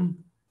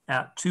eruption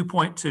at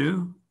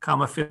 2.2,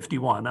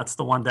 51. That's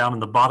the one down in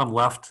the bottom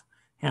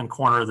left-hand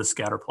corner of the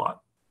scatter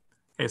plot.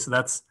 Okay, so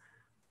that's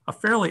a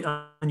fairly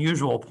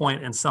unusual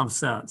point in some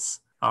sense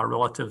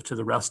relative to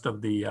the rest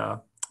of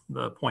the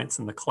points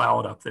in the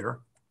cloud up there.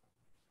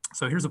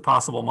 So here's a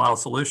possible model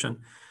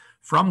solution.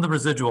 From the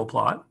residual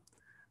plot,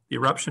 the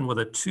eruption with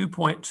a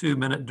 2.2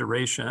 minute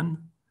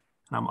duration,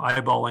 and I'm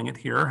eyeballing it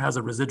here, has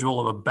a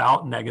residual of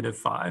about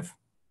 -5.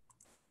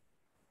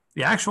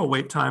 The actual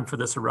wait time for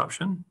this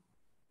eruption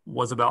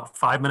was about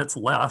 5 minutes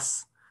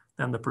less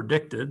than the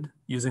predicted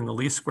using the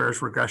least squares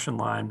regression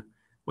line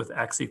with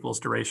x equals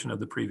duration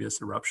of the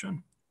previous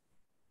eruption.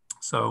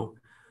 So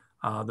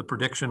the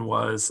prediction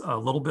was a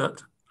little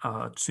bit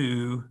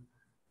too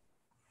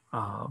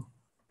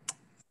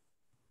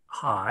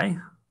high.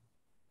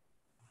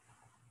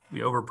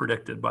 We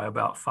over-predicted by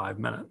about 5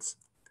 minutes.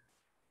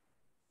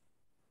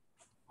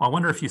 Well, I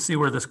wonder if you see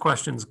where this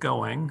question's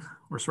going.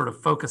 We're sort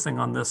of focusing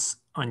on this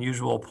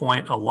unusual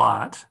point a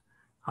lot.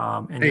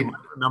 And you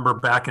might remember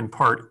back in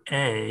part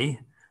A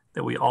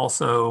that we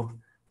also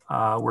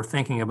were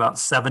thinking about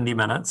 70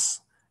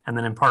 minutes. And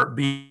then in part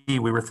B,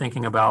 we were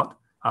thinking about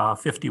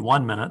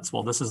 51 minutes.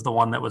 Well, this is the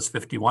one that was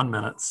 51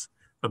 minutes.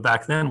 But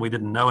back then we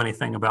didn't know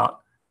anything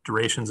about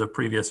durations of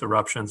previous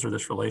eruptions or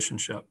this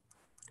relationship.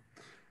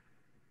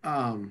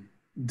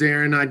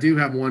 Daren, I do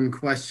have one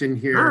question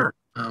here,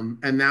 Sure.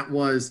 and that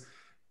was,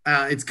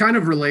 it's kind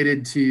of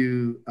related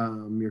to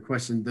your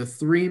question. The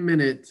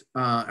 3-minute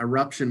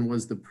eruption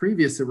was the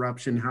previous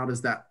eruption. How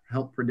does that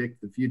help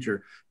predict the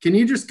future? Can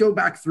you just go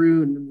back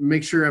through and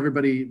make sure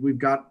we've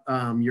got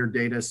your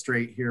data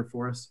straight here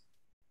for us?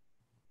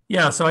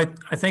 Yeah, so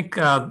I think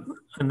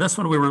in this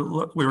one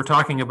we were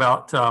talking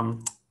about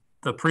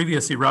the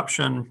previous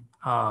eruption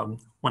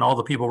when all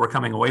the people were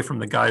coming away from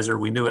the geyser.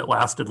 We knew it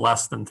lasted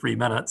less than 3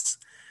 minutes,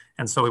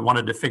 and so we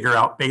wanted to figure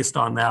out based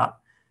on that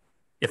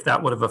if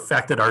that would have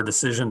affected our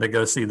decision to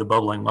go see the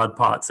bubbling mud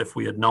pots if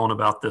we had known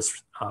about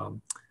this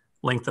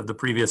length of the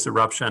previous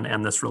eruption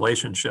and this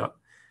relationship.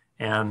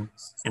 And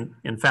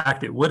in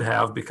fact, it would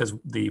have, because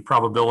the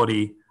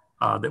probability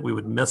that we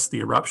would miss the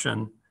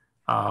eruption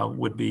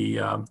would be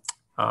a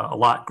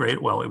lot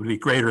great. Well, it would be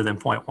greater than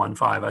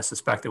 0.15. I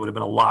suspect it would have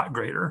been a lot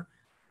greater,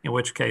 in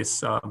which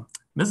case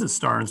Mrs.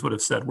 Starnes would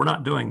have said, we're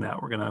not doing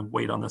that. We're going to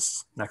wait on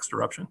this next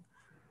eruption.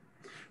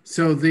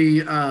 So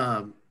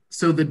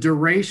the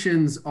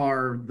durations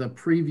are the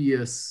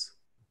previous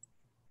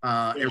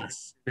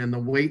Yes. and the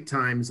wait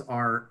times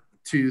are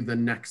to the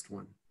next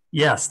one.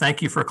 Yes,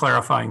 thank you for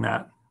clarifying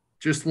that.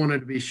 Just wanted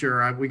to be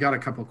sure. We got a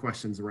couple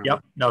questions around.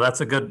 Yep, no,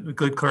 that's a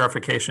good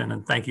clarification,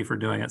 and thank you for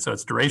doing it. So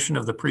it's duration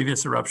of the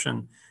previous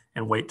eruption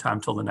and wait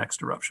time till the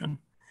next eruption.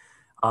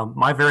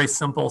 My very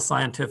simple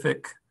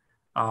scientific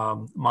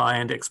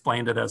mind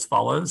explained it as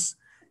follows.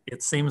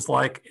 It seems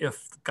like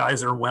if the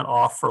geyser went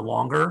off for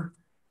longer,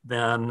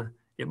 then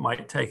it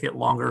might take it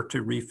longer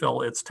to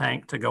refill its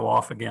tank to go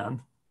off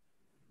again.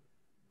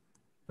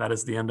 That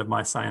is the end of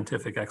my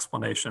scientific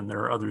explanation. There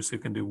are others who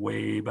can do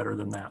way better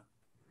than that.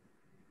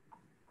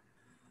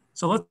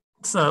 So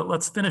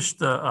let's finish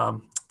the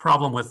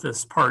problem with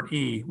this part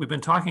E. We've been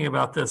talking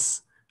about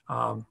this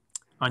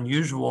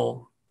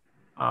unusual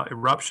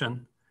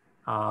eruption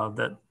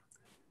that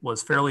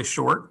was fairly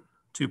short,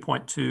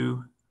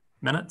 2.2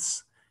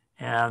 minutes,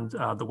 and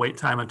the wait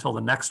time until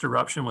the next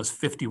eruption was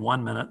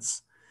 51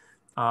 minutes.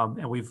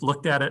 And we've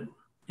looked at it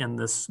in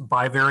this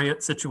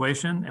bivariate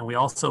situation, and we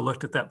also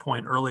looked at that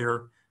point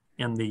earlier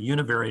in the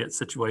univariate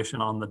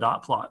situation on the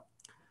dot plot.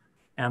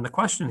 And the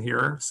question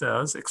here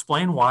says,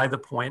 explain why the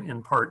point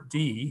in part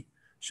D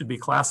should be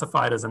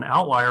classified as an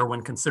outlier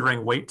when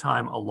considering wait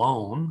time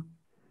alone,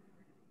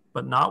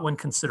 but not when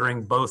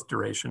considering both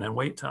duration and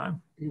wait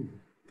time. Ooh,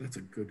 that's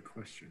a good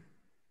question.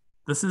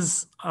 This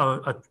is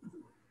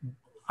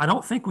I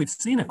don't think we've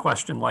seen a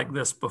question like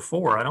this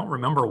before. I don't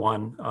remember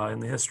one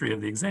in the history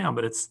of the exam,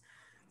 but it's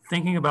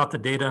thinking about the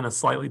data in a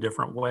slightly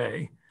different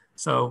way.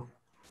 So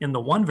in the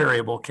one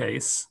variable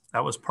case,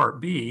 that was part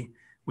B,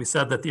 we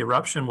said that the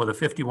eruption with a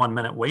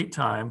 51-minute wait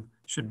time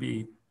should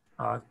be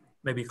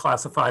maybe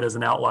classified as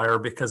an outlier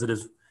because it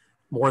is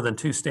more than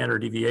 2 standard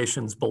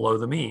deviations below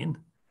the mean.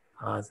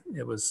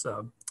 It was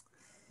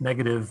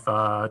negative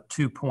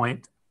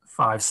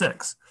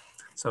 2.56.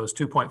 So it's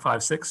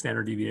 2.56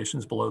 standard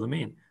deviations below the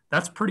mean.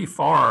 That's pretty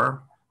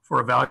far for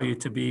a value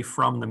to be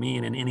from the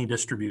mean in any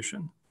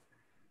distribution.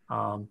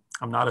 I'm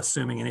not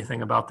assuming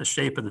anything about the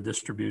shape of the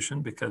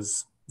distribution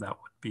because that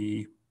would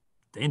be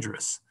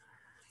dangerous.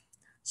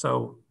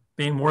 So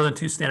being more than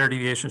 2 standard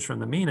deviations from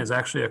the mean is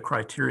actually a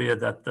criteria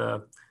that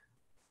the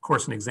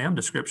course and exam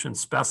description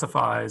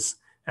specifies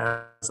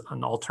as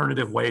an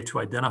alternative way to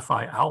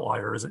identify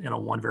outliers in a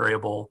one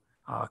variable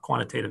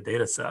quantitative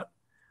data set.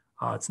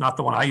 It's not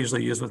the one I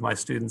usually use with my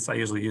students. I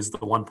usually use the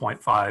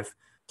 1.5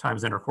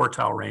 times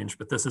interquartile range,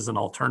 but this is an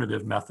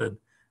alternative method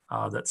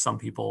that some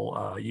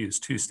people use,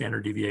 2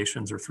 standard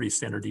deviations or 3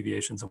 standard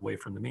deviations away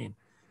from the mean.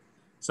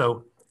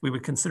 So we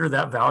would consider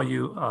that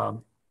value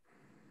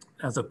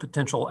as a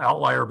potential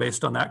outlier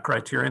based on that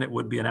criterion. It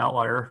would be an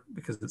outlier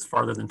because it's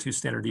farther than 2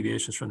 standard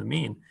deviations from the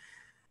mean.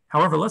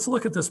 However, let's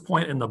look at this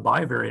point in the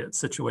bivariate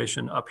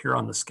situation up here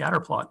on the scatter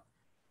plot.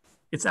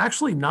 It's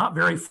actually not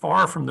very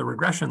far from the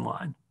regression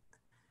line.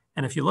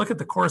 And if you look at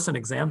the course and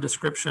exam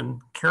description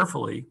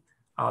carefully,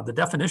 the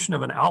definition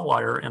of an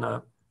outlier in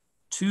a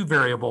 2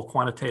 variable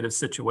quantitative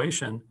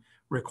situation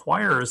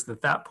requires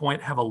that that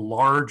point have a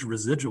large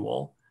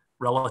residual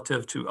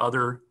relative to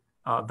other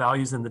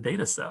values in the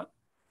data set.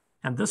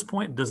 And this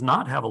point does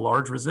not have a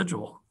large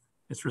residual.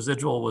 Its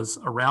residual was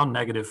around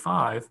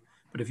 -5,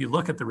 but if you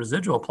look at the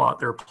residual plot,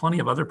 there are plenty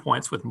of other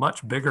points with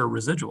much bigger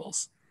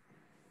residuals.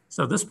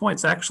 So this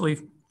point's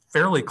actually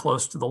fairly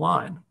close to the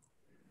line.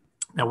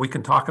 Now we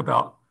can talk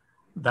about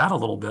that a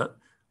little bit.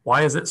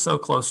 Why is it so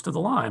close to the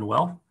line?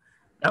 Well,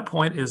 that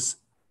point is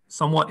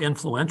somewhat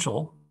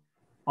influential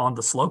on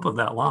the slope of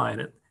that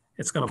line.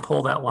 It's going to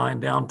pull that line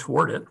down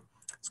toward it.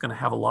 It's going to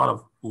have a lot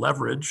of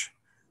leverage.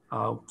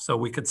 So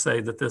we could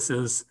say that this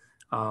is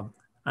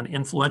an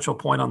influential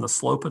point on the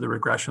slope of the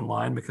regression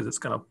line because it's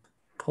going to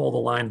pull the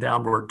line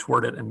downward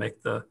toward it and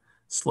make the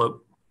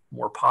slope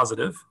more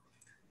positive.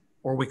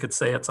 Or we could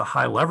say it's a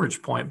high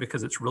leverage point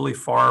because it's really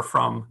far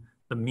from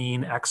the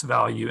mean X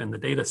value in the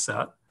data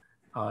set.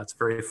 It's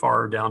very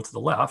far down to the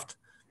left.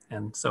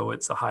 And so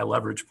it's a high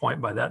leverage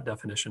point by that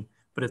definition.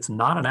 but it's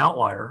not an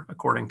outlier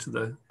according to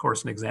the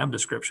course and exam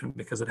description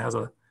because it has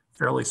a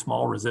fairly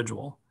small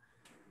residual.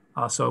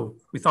 So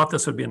we thought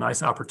this would be a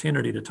nice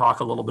opportunity to talk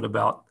a little bit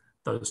about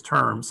those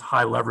terms: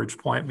 high leverage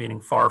point,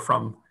 meaning far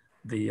from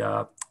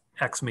the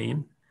X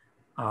mean;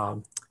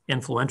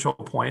 influential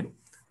point,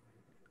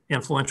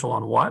 influential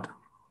on what?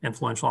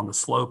 Influential on the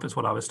slope is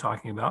what I was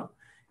talking about,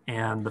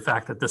 and the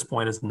fact that this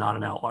point is not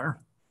an outlier.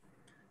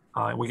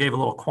 We gave a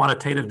little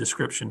quantitative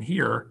description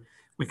here.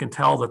 We can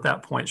tell that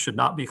that point should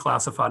not be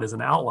classified as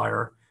an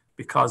outlier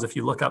because if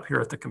you look up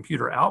here at the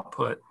computer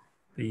output,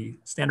 the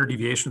standard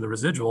deviation of the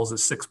residuals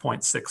is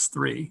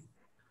 6.63.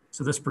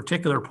 So this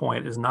particular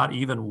point is not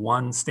even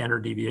one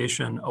standard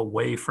deviation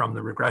away from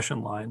the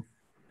regression line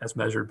as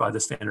measured by the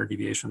standard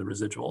deviation of the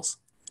residuals.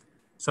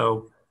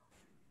 So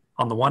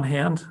on the one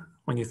hand,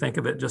 when you think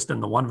of it just in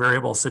the one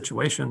variable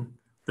situation,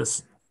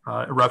 this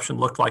eruption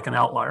looked like an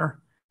outlier.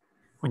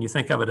 When you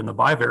think of it in the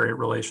bivariate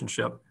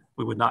relationship,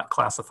 we would not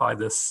classify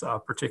this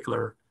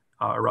particular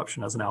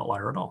eruption as an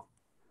outlier at all.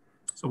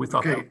 So we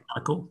thought that was kind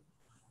of cool.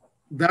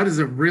 That is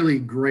a really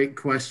great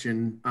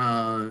question.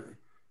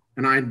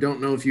 And I don't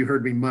know if you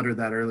heard me mutter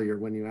that earlier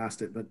when you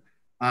asked it, but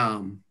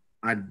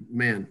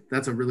man,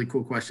 that's a really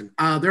cool question.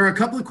 There are a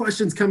couple of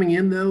questions coming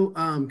in though,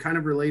 kind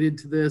of related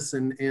to this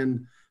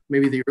and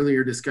maybe the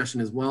earlier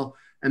discussion as well.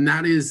 And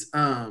that is,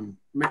 I'm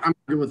going to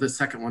go with the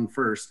second one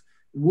first.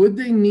 Would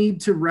they need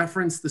to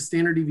reference the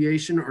standard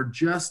deviation or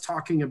just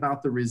talking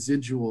about the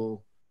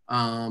residual?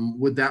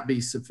 Would that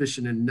be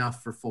sufficient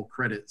enough for full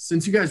credit?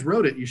 Since you guys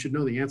wrote it, you should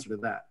know the answer to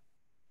that.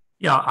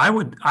 Yeah, I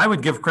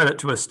would give credit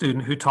to a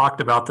student who talked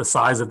about the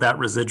size of that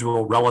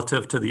residual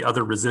relative to the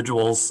other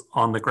residuals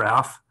on the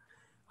graph.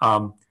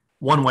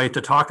 One way to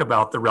talk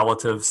about the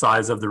relative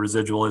size of the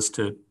residual is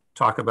to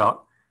talk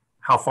about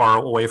how far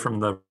away from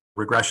the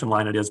regression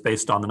line it is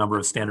based on the number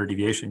of standard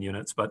deviation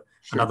units. But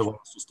sure. Another one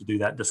is just to do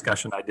that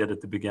discussion I did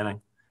at the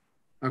beginning.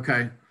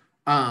 Okay.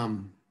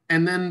 And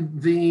then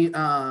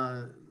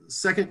the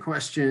second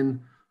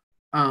question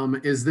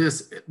is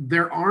this: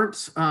 there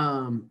aren't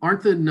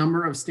the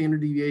number of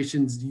standard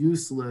deviations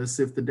useless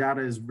if the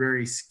data is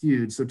very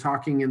skewed? So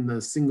talking in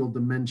the single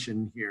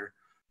dimension here,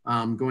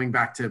 going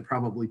back to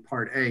probably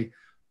part A,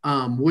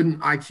 wouldn't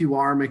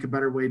IQR make a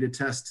better way to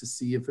test to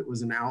see if it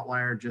was an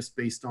outlier just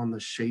based on the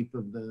shape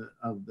of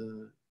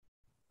the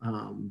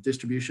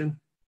distribution?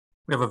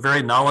 We have a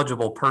very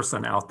knowledgeable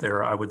person out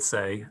there, I would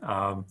say.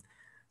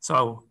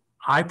 So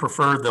I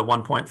prefer the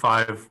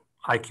 1.5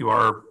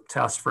 IQR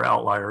test for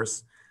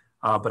outliers.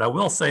 But I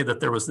will say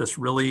that there was this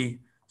really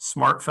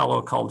smart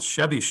fellow called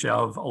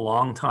Chebyshev a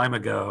long time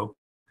ago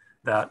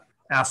that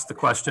asked the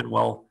question,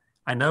 well,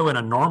 I know in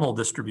a normal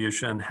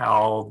distribution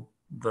how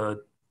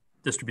the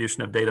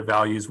distribution of data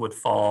values would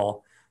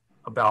fall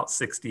about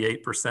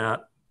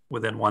 68%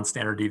 within one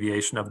standard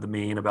deviation of the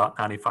mean, about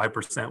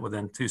 95%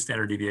 within two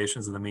standard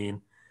deviations of the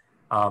mean.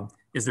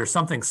 Is there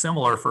something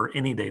similar for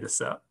any data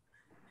set?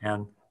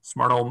 And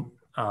smart old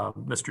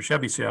Mr.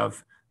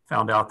 Chebyshev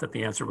found out that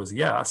the answer was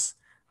yes.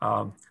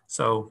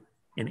 So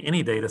in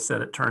any data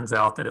set, it turns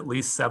out that at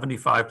least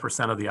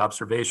 75% of the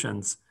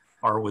observations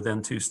are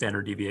within two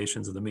standard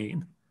deviations of the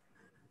mean.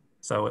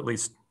 So at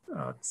least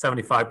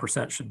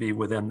 75% should be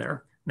within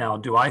there. Now,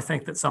 do I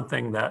think that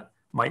something that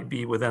might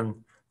be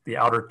within the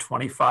outer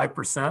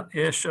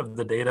 25%-ish of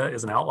the data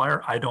is an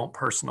outlier? I don't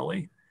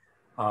personally,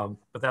 but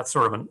that's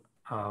sort of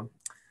an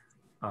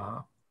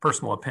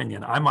personal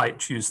opinion. I might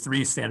choose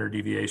 3 standard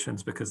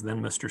deviations because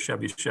then Mr.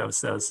 Chebyshev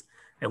says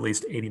at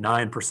least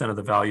 89% of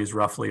the values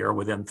roughly are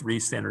within 3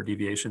 standard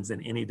deviations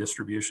in any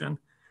distribution.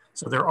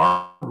 So there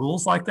are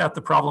rules like that.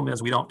 The problem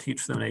is we don't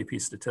teach them in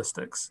AP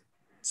statistics.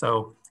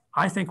 So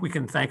I think we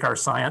can thank our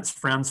science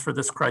friends for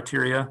this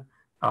criteria.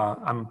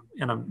 I'm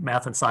in a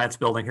math and science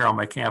building here on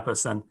my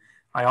campus, and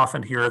I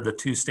often hear the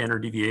 2 standard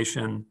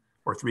deviation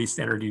or 3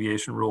 standard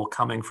deviation rule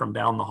coming from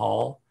down the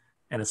hall,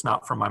 and it's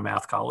not from my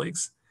math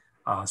colleagues.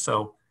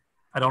 So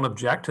I don't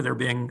object to there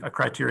being a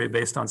criteria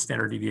based on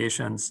standard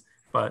deviations,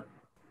 but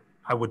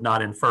I would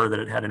not infer that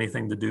it had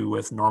anything to do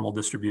with normal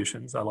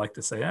distributions. I like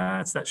to say,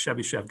 it's that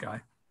Chebyshev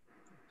guy.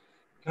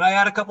 Can I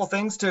add a couple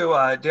things to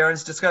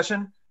Daren's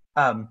discussion?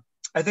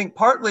 I think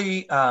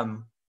partly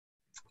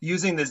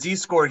using the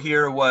Z-score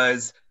here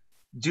was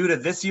due to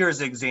this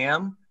year's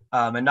exam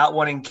and not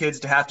wanting kids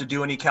to have to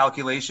do any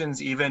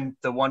calculations, even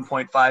the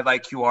 1.5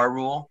 IQR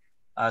rule.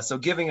 So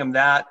giving them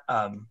that,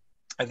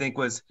 I think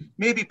was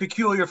maybe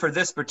peculiar for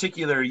this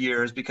particular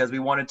years because we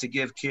wanted to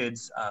give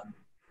kids,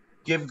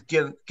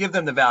 give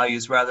them the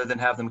values rather than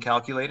have them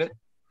calculate it.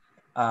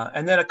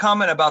 And then a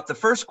comment about the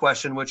first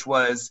question, which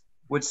was,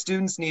 would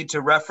students need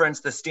to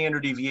reference the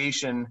standard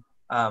deviation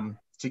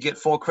to get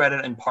full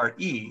credit in part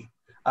E?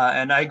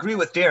 And I agree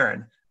with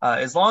Daren.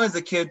 As long as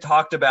the kid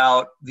talked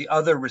about the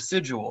other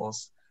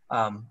residuals,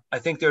 I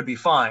think they would be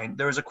fine.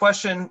 There was a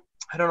question,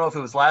 I don't know if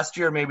it was last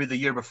year, maybe the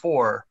year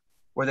before,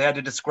 where they had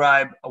to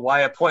describe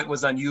why a point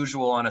was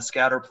unusual on a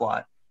scatter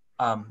plot.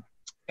 And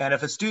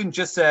if a student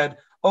just said,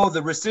 oh,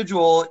 the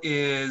residual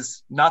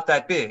is not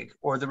that big,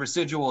 or the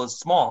residual is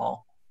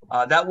small,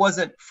 that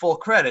wasn't full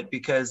credit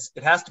because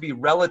it has to be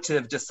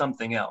relative to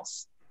something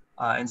else.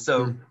 And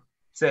so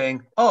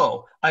saying,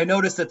 oh, I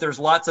noticed that there's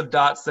lots of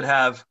dots that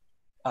have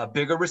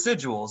bigger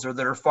residuals or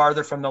that are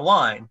farther from the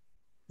line.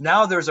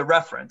 Now there's a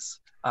reference,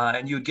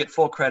 and you would get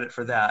full credit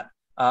for that.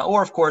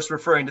 Or, of course,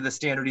 referring to the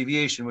standard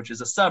deviation, which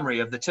is a summary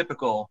of the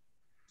typical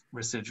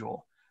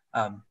residual.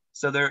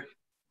 So there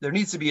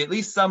needs to be at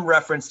least some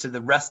reference to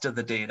the rest of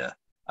the data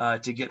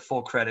to get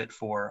full credit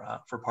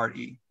for Part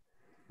E.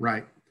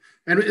 Right.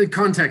 And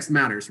context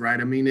matters, right?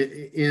 I mean,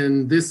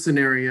 in this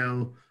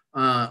scenario,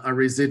 a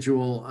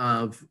residual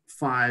of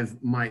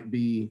 5 might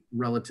be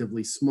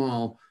relatively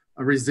small.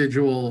 A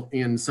residual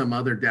in some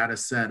other data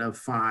set of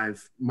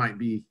 5 might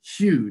be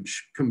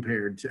huge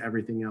compared to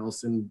everything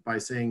else. And by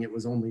saying it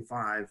was only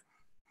 5,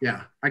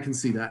 yeah, I can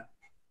see that.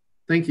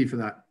 Thank you for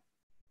that.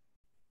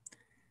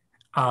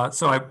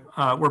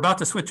 We're about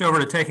to switch over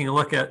to taking a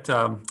look at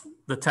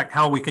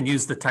how we can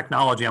use the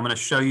technology. I'm going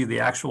to show you the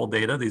actual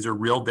data. These are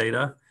real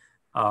data.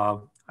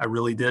 I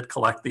really did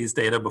collect these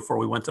data before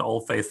we went to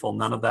Old Faithful.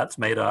 None of that's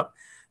made up.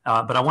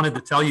 But I wanted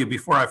to tell you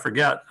before I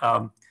forget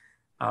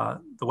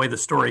the way the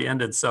story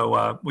ended.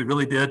 So we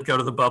really did go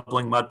to the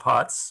bubbling mud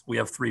pots. We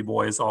have 3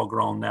 boys, all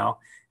grown now,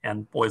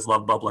 and boys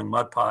love bubbling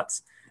mud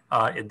pots.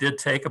 It did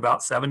take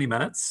about 70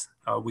 minutes.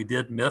 We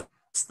did miss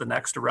the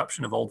next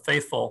eruption of Old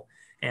Faithful.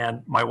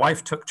 And my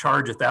wife took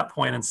charge at that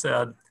point and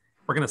said,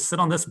 we're going to sit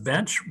on this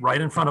bench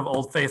right in front of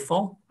Old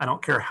Faithful. I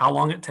don't care how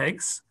long it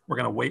takes. We're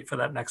going to wait for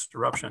that next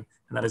eruption.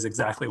 And that is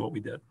exactly what we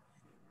did.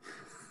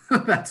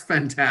 That's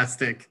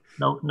fantastic.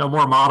 No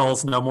more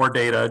models, no more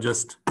data,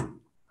 just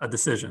a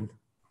decision.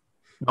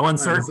 No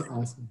uncertainty. That's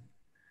awesome.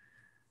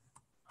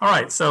 All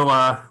right, so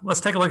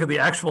let's take a look at the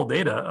actual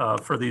data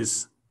for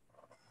these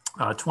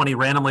 20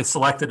 randomly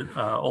selected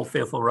Old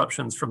Faithful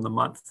eruptions from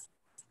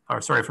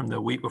from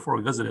the week before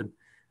we visited.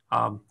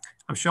 I'm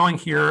showing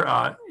here,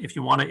 if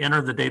you want to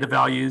enter the data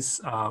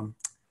values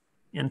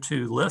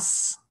into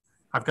lists,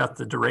 I've got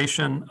the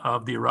duration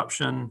of the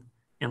eruption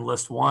in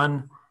list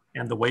 1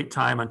 and the wait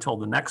time until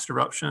the next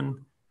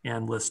eruption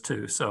in list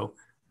 2. So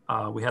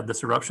we had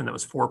this eruption that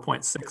was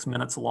 4.6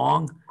 minutes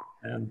long,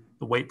 and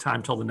the wait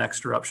time till the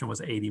next eruption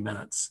was 80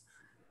 minutes.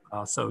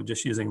 So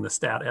just using the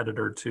stat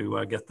editor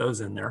to get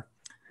those in there.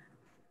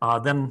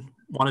 Then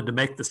wanted to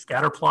make the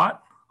scatter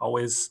plot,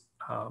 always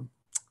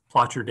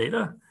plot your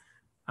data.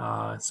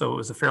 So it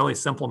was a fairly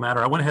simple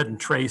matter. I went ahead and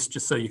traced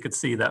just so you could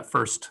see that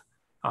first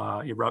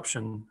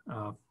eruption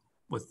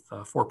with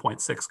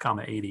 4.6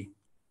 comma 80.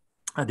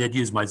 I did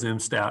use my zoom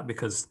stat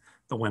because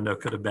the window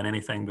could have been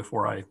anything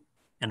before I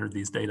entered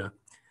these data.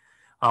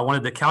 I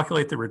wanted to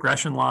calculate the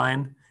regression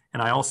line,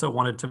 and I also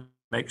wanted to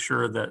make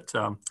sure that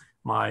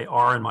my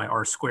R and my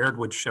R squared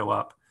would show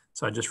up.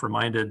 So I just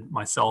reminded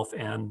myself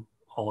and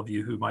all of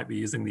you who might be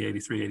using the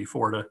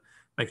 8384 to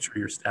make sure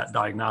your stat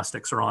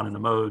diagnostics are on in the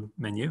mode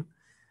menu.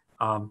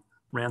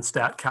 Ran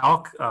stat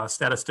calc.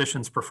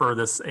 Statisticians prefer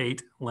this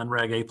 8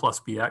 linreg A plus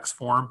BX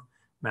form.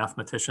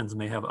 Mathematicians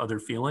may have other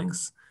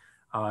feelings.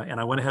 And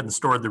I went ahead and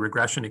stored the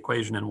regression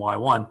equation in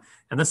Y1.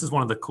 And this is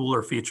one of the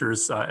cooler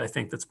features I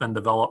think that's been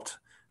developed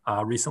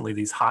recently,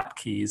 these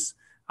hotkeys.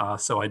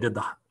 So I did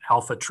the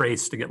alpha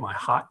trace to get my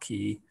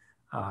hotkey.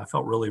 I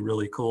felt really,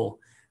 really cool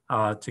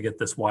to get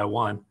this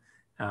Y1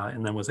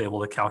 and then was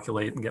able to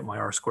calculate and get my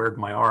R squared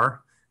and my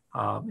R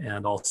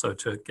and also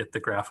to get the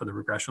graph of the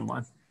regression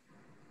line.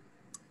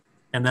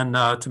 And then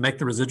to make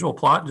the residual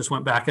plot, just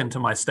went back into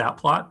my stat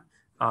plot,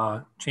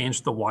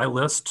 changed the Y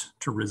list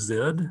to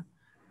resid,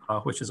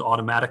 which is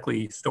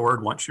automatically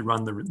stored once you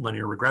run the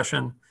linear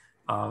regression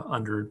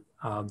under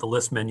the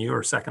list menu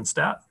or second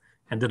stat,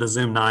 and did a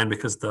zoom 9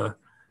 because the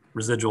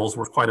residuals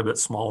were quite a bit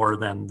smaller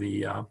than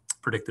the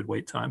predicted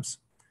wait times.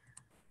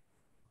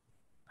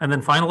 And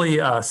then finally,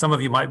 some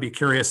of you might be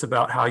curious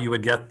about how you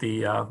would get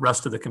the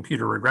rest of the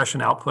computer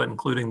regression output,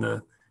 including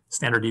the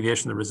standard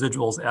deviation, the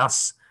residuals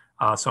S.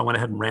 So I went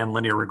ahead and ran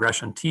linear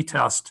regression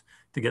t-test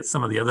to get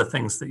some of the other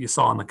things that you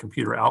saw on the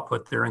computer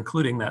output there,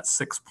 including that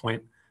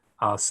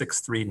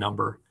 6.63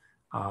 number.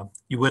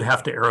 You would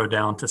have to arrow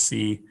down to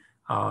see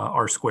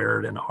R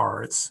squared and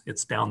R.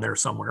 It's down there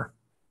somewhere.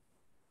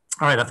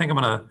 All right, I think I'm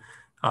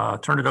gonna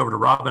turn it over to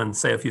Robin and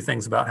say a few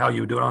things about how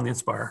you would do it on the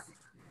Nspire.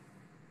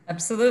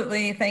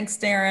 Absolutely, thanks,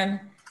 Daren.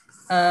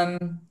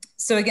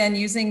 So again,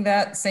 using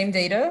that same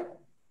data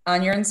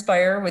on your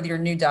Nspire with your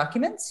new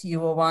documents, you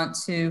will want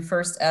to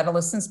first add a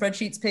list and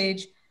spreadsheets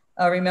page.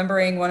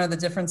 Remembering one of the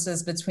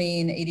differences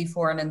between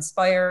 84 and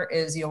Nspire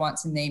is you'll want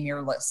to name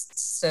your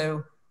lists.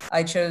 So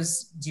I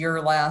chose Dear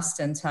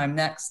Last and Time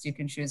Next. You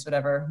can choose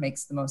whatever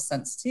makes the most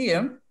sense to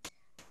you.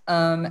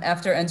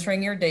 After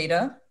entering your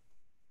data,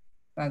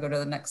 I'll go to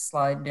the next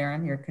slide,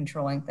 Daren, you're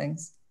controlling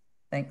things.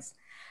 Thanks.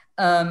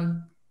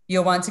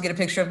 You'll want to get a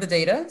picture of the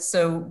data.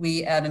 So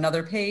we add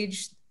another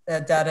page, the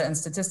data and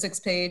statistics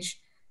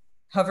page.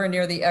 Hover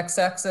near the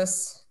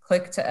x-axis,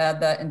 click to add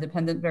that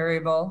independent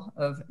variable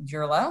of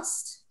Dear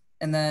Last,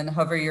 and then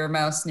hover your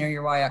mouse near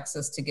your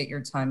y-axis to get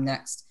your time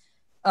next.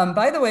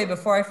 By the way,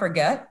 before I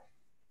forget,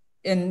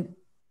 in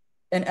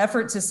an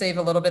effort to save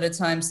a little bit of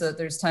time so that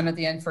there's time at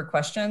the end for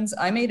questions,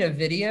 I made a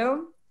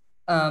video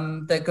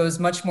that goes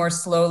much more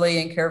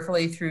slowly and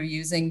carefully through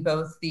using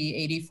both the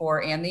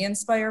 84 and the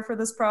Nspire for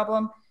this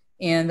problem.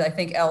 And I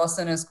think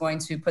Allison is going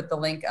to put the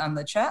link on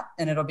the chat,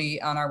 and it'll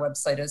be on our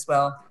website as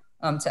well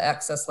to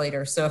access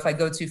later. So if I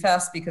go too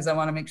fast because I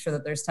want to make sure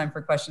that there's time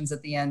for questions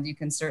at the end, you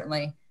can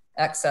certainly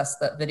access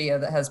that video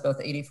that has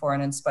both 84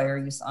 and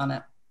Nspire use on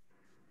it.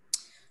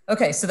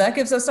 Okay, so that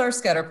gives us our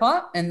scatter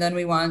plot, and then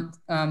we want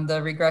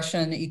the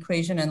regression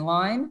equation in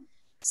line.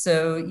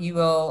 So you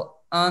will,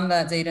 on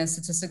that data and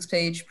statistics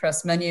page,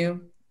 press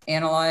menu,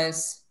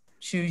 analyze,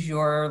 choose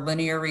your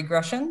linear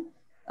regression,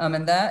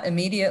 and that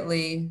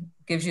immediately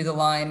gives you the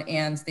line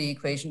and the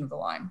equation of the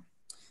line.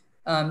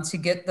 To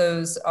get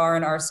those R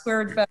and R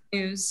squared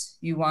values,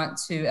 you want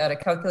to add a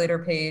calculator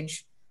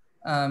page,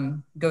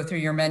 go through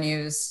your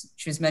menus,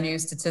 choose menu,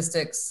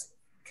 statistics,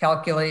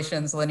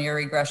 calculations, linear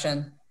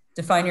regression,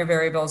 define your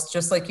variables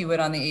just like you would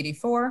on the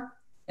 84,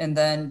 and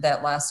then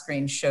that last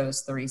screen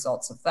shows the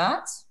results of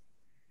that.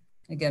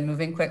 Again,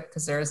 moving quick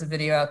because there is a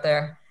video out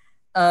there.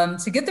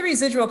 To get the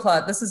residual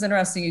plot, this is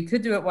interesting. You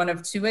could do it one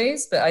of two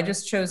ways, but I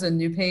just chose a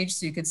new page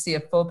so you could see a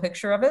full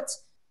picture of it.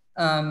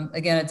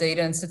 Again, a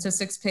data and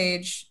statistics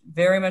page,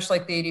 very much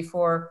like the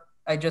 84.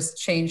 I just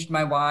changed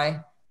my Y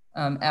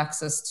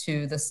axis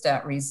to the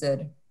stat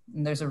resid,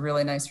 and there's a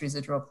really nice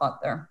residual plot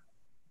there.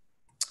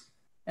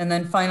 And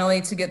then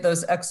finally, to get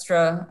those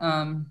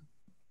extra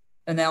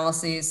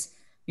analyses,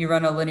 you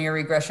run a linear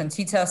regression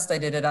t-test. I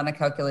did it on a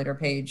calculator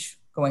page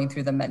going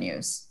through the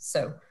menus.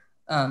 So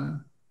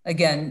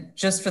again,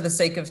 just for the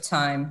sake of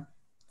time,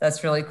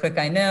 that's really quick,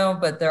 I know,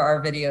 but there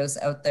are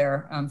videos out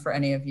there for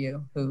any of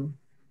you who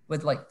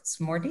would like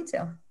some more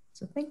detail.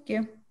 So thank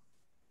you.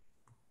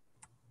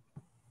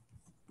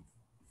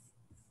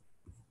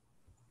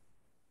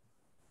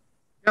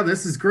 Yeah,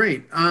 this is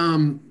great.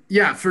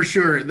 Yeah, for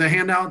sure. The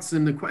handouts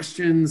and the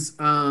questions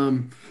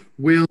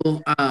will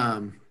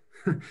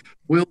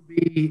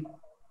be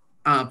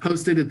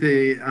posted at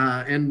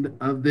the end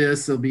of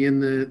this. They'll be in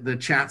the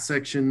chat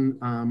section.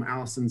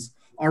 Allison's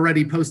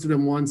already posted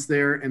them once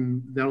there,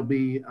 and that'll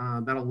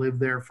live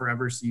there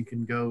forever. So you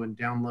can go and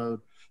download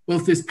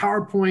both this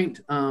PowerPoint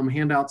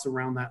handouts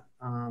around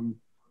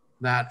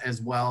that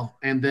as well,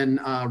 and then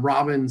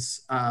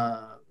Robin's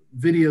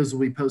videos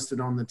will be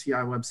posted on the TI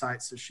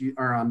website. So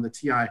on the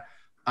TI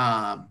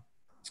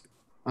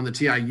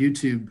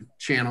YouTube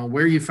channel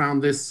where you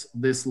found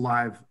this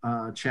live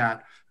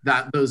chat.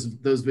 Those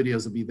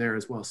videos will be there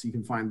as well, so you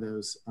can find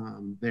those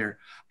there.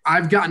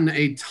 I've gotten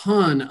a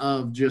ton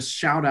of just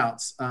shout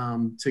outs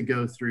to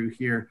go through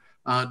here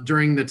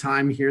during the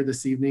time here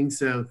this evening.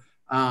 So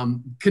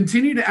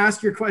continue to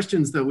ask your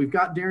questions though. We've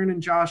got Daren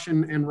and Josh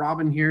and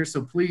Robin here,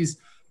 so please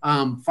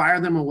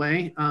fire them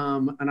away.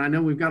 And I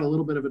know we've got a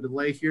little bit of a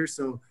delay here,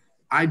 so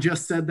I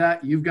just said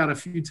that. You've got a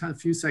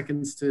few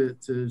seconds to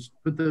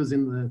put those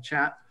in the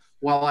chat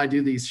while I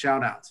do these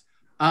shout outs.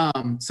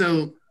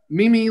 So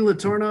Mimi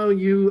Latorno,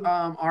 you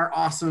are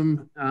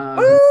awesome.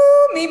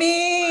 Woo,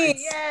 Mimi!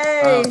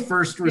 Yay!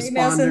 First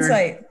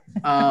responder.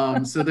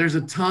 So there's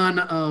a ton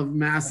of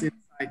Mass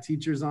Insight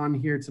teachers on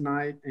here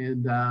tonight,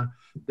 and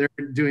they're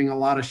doing a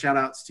lot of shout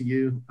outs to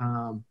you.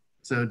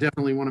 So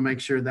definitely want to make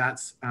sure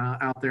that's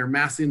out there.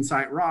 Mass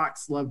Insight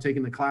rocks. Love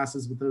taking the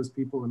classes with those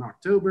people in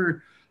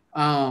October.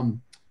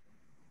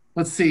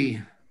 Let's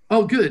see.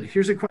 Oh, good.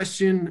 Here's a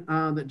question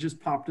that just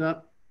popped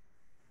up.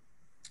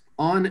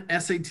 On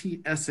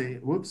SAT essay,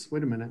 whoops,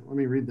 wait a minute. Let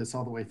me read this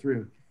all the way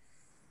through.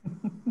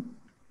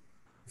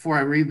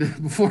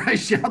 Before I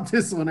shout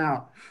this one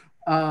out.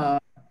 I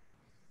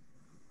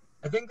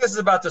think this is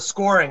about the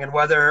scoring and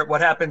what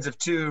happens if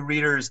two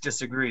readers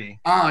disagree.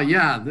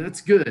 Yeah,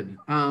 that's good.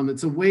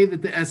 It's a way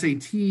that the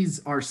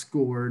SATs are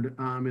scored.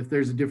 If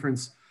there's a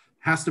difference,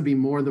 has to be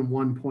more than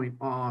 1 point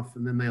off,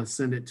 and then they'll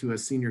send it to a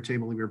senior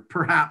table leader.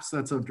 Perhaps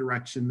that's a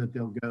direction that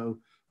they'll go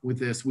with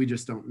this. We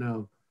just don't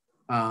know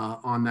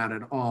on that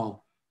at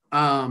all.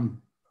 Yeah,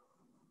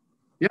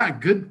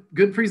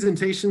 good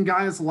presentation,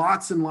 guys.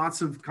 Lots and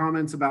lots of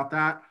comments about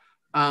that.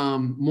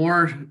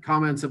 More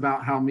comments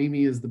about how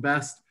Mimi is the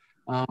best.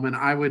 And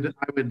I would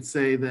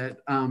say that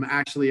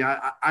actually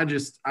I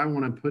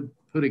want to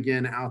put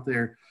again out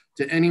there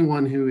to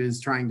anyone who is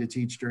trying to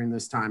teach during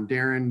this time.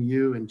 Daren,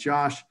 you and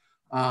Josh,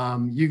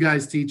 you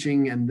guys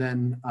teaching, and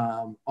then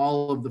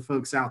all of the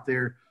folks out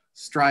there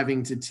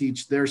striving to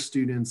teach their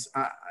students.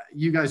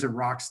 You guys are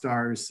rock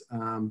stars,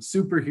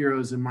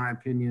 superheroes in my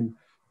opinion,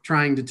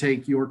 trying to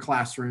take your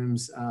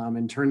classrooms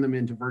and turn them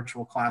into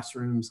virtual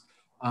classrooms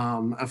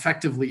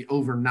effectively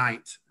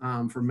overnight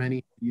for many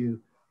of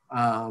you.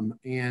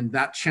 And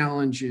that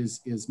challenge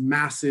is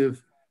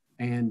massive.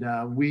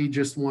 And we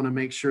just want to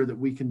make sure that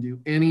we can do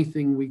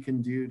anything we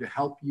can do to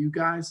help you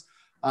guys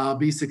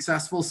be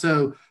successful.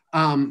 So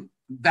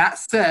that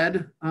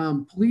said,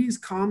 please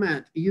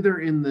comment either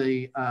in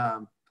the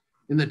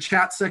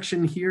chat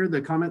section here,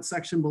 the comment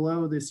section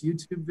below this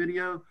YouTube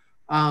video,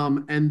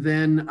 and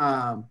then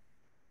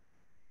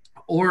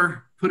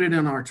or put it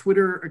in our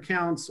Twitter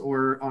accounts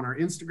or on our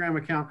Instagram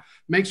account.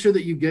 Make sure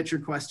that you get your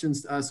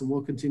questions to us, and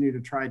we'll continue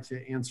to try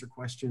to answer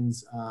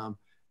questions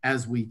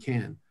as we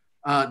can.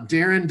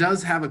 Daren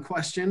does have a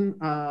question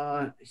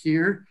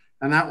here,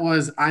 and that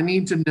was, I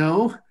need to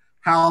know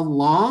how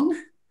long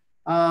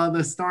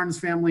the Starnes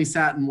family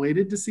sat and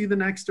waited to see the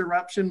next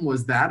eruption.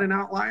 Was that an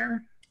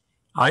outlier?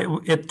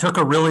 It took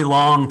a really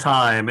long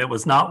time. It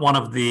was not one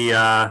of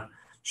the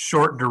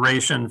short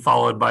duration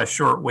followed by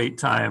short wait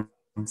time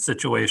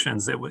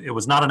situations. It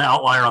was not an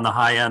outlier on the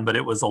high end, but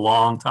it was a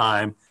long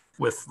time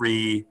with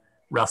 3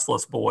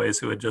 restless boys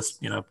who had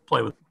just,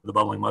 play with the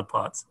bubbling mud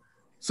pots.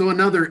 So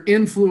another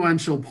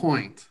influential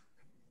point.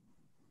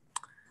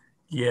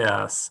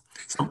 Yes.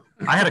 So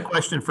I had a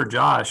question for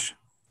Josh.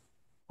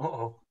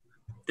 Uh-oh.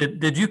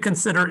 Did you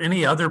consider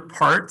any other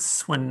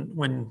parts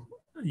when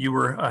you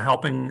were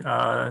helping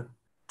to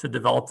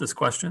develop this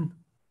question?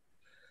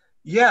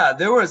 Yeah,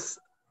 there was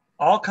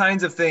all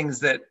kinds of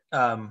things that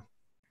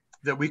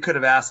that we could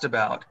have asked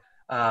about.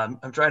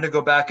 I'm trying to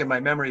go back in my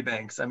memory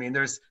banks. I mean,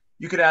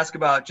 you could ask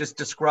about just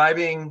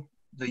describing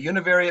the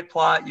univariate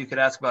plot. You could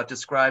ask about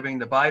describing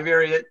the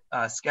bivariate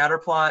scatter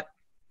plot.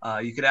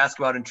 You could ask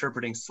about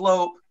interpreting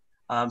slope.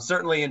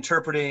 Certainly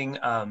interpreting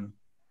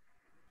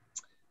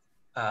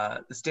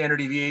the standard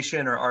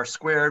deviation or R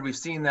squared. We've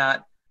seen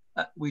that.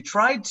 We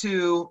tried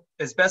to,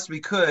 as best we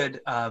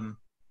could,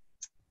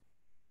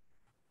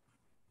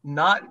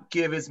 not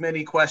give as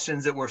many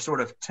questions that were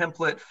sort of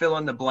template fill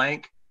in the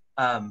blank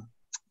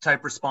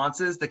type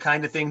responses, the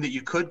kind of thing that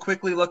you could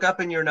quickly look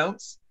up in your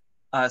notes.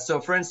 So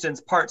for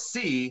instance, part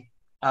C,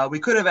 we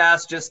could have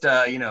asked just,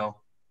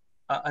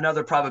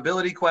 another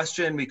probability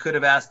question. We could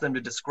have asked them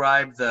to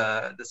describe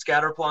the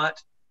scatter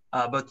plot.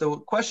 But the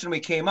question we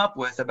came up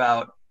with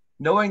about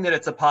knowing that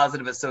it's a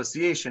positive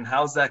association,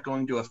 how's that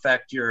going to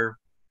affect your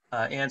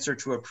answer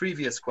to a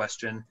previous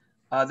question?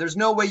 There's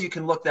no way you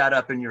can look that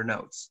up in your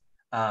notes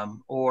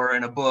or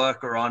in a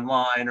book or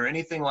online or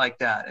anything like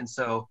that. And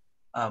so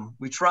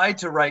we tried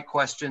to write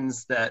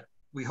questions that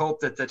we hope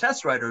that the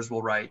test writers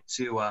will write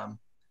to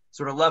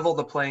sort of level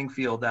the playing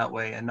field that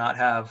way and not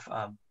have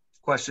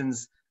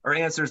questions or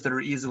answers that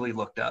are easily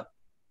looked up.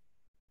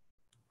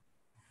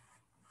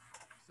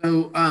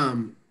 So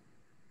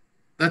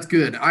that's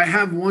good. I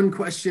have one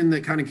question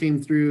that kind of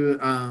came through.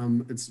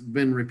 It's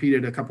been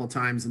repeated a couple of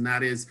times, and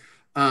that is,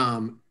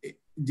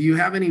 do you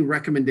have any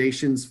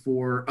recommendations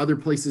for other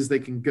places they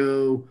can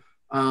go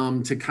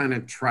to kind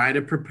of try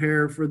to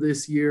prepare for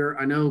this year?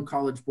 I know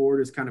College Board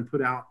has kind of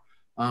put out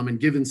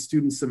and given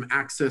students some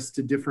access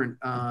to different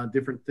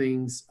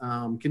things.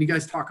 Can you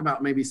guys talk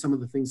about maybe some of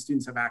the things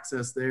students have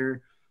access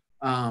there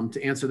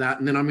to answer that?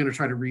 And then I'm going to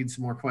try to read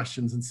some more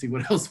questions and see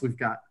what else we've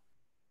got.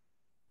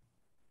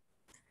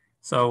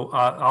 So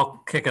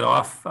I'll kick it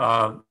off.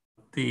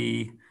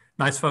 The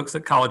nice folks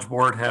at College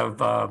Board have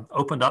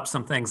opened up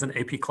some things in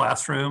AP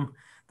Classroom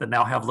that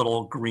now have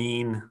little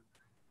green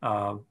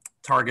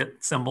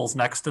target symbols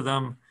next to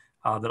them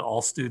that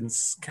all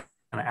students can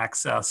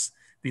access.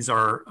 These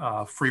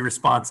are free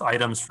response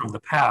items from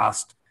the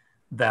past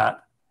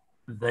that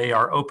they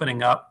are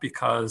opening up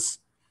because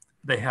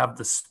they have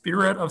the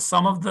spirit of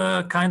some of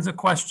the kinds of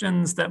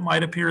questions that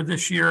might appear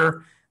this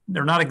year.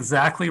 They're not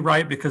exactly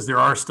right because there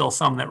are still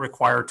some that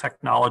require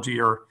technology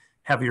or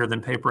heavier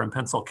than paper and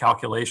pencil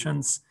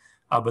calculations.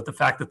 But the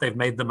fact that they've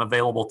made them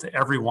available to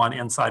everyone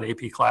inside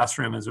AP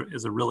Classroom is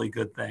a really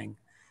good thing.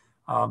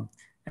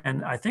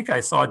 And I think I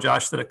saw,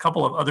 Josh, that a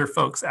couple of other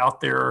folks out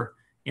there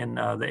in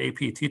the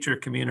AP teacher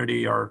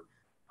community are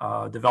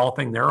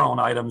developing their own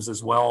items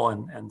as well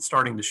and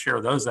starting to share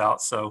those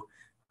out. So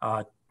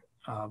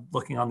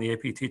looking on the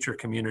AP teacher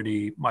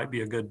community might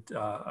be a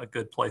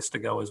good place to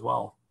go as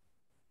well.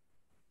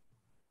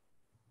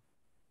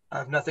 I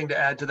have nothing to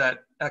add to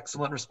that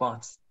excellent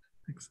response.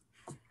 Thanks.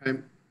 Okay.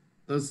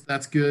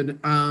 That's good.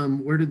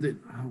 Where did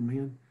oh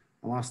man,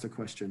 I lost a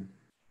question.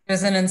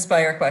 There's an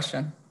Nspire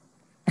question.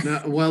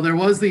 No, well, there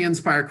was the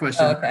Nspire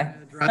question. Oh, okay.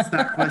 Address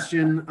that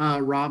question,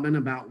 Robin,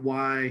 about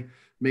why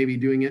maybe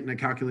doing it in a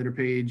calculator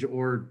page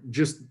or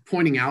just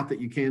pointing out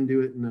that you can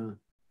do it in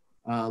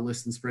a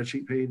list and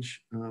spreadsheet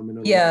page.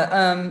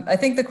 Yeah, I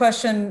think the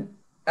question,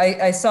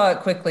 I saw it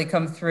quickly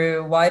come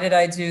through. Why did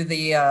I do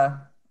the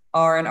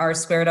R and R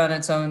squared on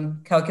its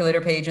own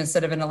calculator page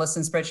instead of in a list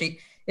and spreadsheet?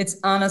 It's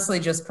honestly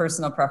just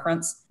personal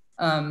preference.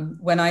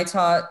 When I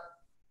taught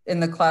in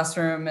the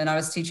classroom and I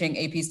was teaching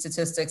AP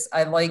statistics,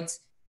 I liked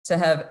to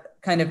have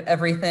kind of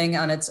everything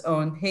on its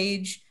own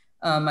page.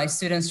 My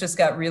students just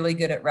got really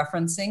good at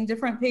referencing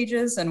different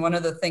pages. And one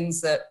of the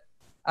things that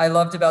I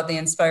loved about the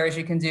Nspire is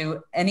you can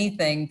do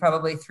anything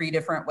probably 3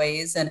 different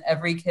ways, and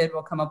every kid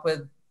will come up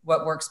with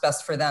what works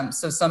best for them.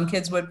 So some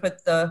kids would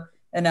put the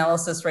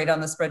analysis right on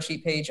the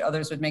spreadsheet page.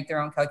 Others would make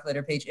their own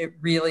calculator page. It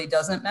really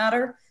doesn't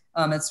matter.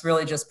 It's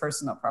really just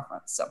personal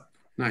preference. So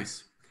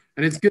nice.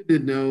 And it's good to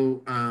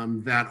know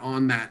that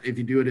on that, if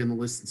you do it in the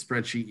list and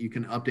spreadsheet, you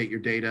can update your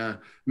data,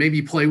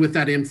 maybe play with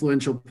that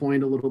influential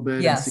point a little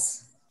bit.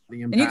 Yes.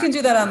 the impact. And you can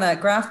do that on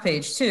that graph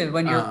page too.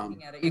 When you're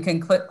looking at it, you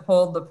can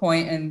hold the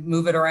point and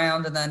move it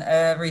around, and then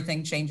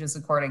everything changes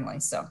accordingly.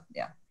 So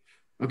yeah.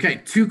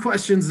 Okay, 2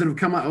 questions that have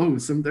come up. Oh,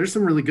 there's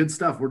some really good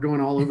stuff. We're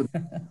going all over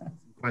the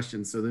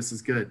questions, so this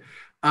is good.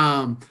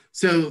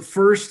 So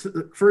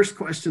first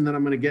question that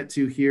I'm going to get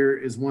to here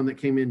is one that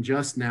came in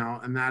just now,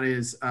 and that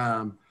is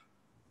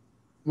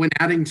when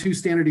adding 2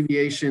 standard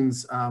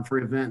deviations for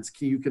events,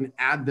 you can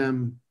add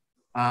them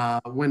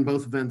when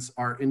both events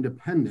are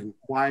independent.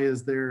 Why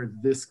is there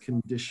this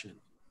condition?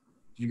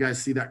 Did you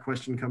guys see that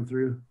question come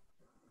through?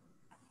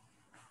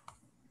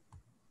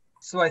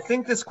 So I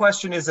think this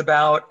question is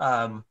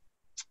about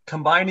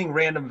combining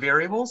random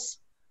variables.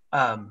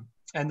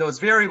 And those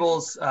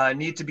variables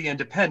need to be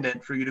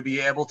independent for you to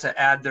be able to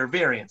add their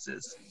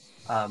variances.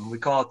 We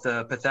call it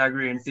the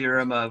Pythagorean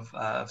theorem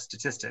of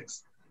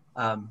statistics.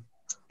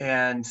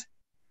 And,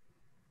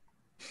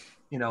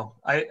 you know,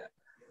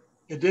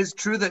 it is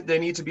true that they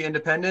need to be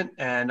independent.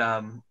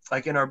 And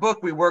like in our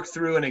book, we work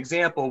through an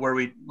example where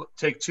we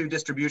take 2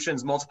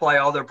 distributions, multiply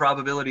all their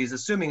probabilities,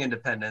 assuming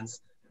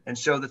independence, and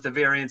show that the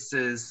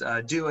variances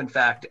do in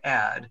fact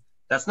add.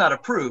 That's not a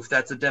proof,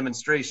 that's a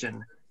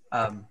demonstration.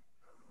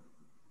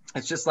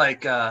 It's just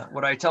like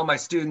what I tell my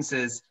students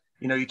is,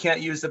 you know, you can't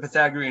use the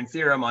Pythagorean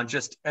theorem on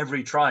just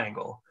every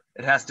triangle.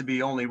 It has to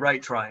be only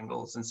right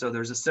triangles. And so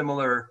there's a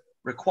similar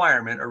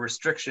requirement or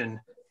restriction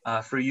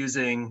for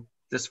using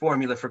this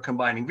formula for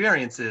combining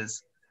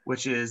variances,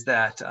 which is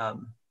that,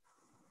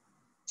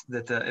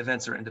 that the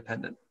events are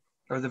independent,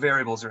 or the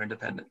variables are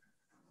independent.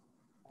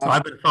 So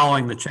I've been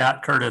following the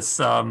chat, Curtis.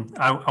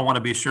 I want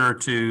to be sure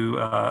to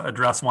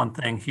address one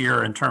thing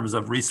here in terms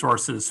of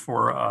resources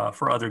for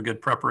other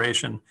good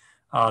preparation.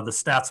 The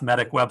Stats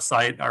Medic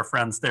website, our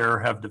friends there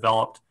have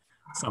developed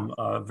some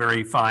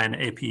very fine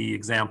AP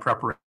exam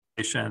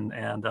preparation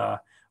and are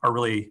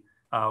really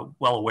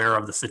well aware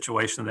of the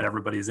situation that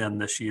everybody's in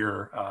this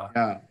year.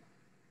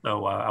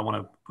 So I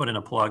want to put in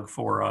a plug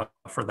for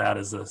that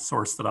as a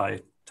source that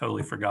I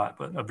totally forgot,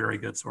 but a very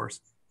good source.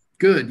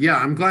 Good. Yeah,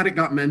 I'm glad it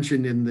got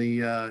mentioned in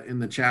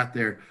the chat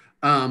there.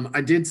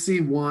 I did see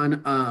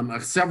one.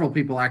 Several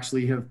people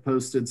actually have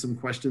posted some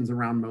questions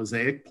around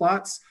mosaic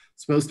plots.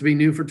 It's supposed to be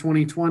new for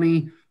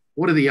 2020.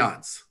 What are the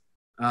odds?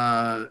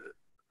 I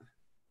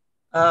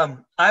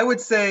would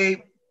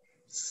say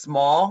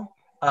small.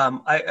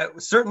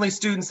 Certainly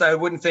students I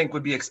wouldn't think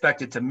would be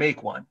expected to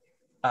make one.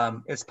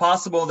 It's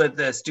possible that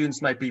the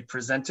students might be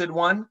presented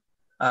one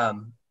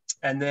and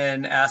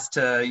then asked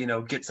to, you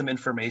know, get some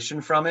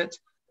information from it.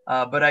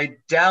 But I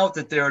doubt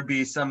that there would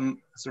be some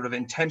sort of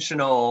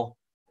intentional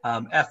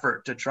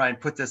effort to try and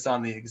put this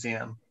on the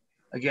exam.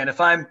 Again,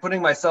 if I'm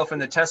putting myself in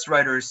the test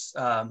writer's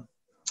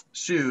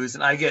shoes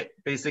and I get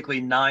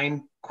basically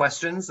 9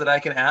 questions that I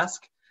can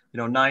ask, you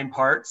know, 9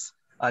 parts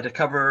to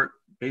cover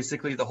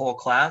basically the whole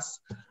class,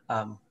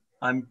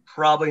 I'm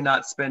probably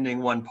not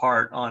spending 1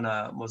 part on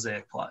a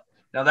mosaic plot.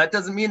 Now, that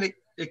doesn't mean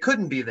it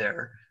couldn't be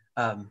there,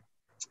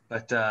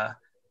 but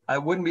I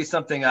wouldn't be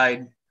something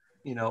I'd,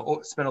 you know,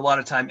 spend a lot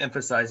of time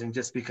emphasizing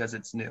just because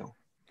it's new.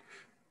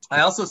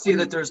 I also see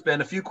that there's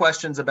been a few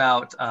questions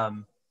about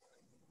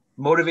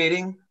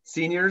motivating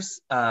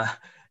seniors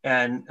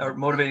or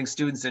motivating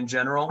students in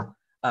general.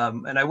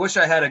 And I wish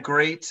I had a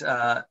great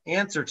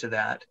answer to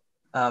that.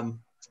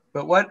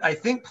 But what I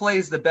think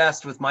plays the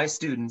best with my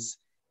students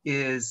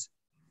is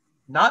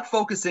not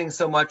focusing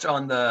so much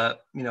on the,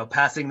 you know,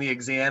 passing the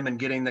exam and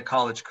getting the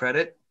college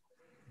credit,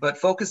 but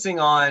focusing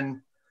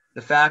on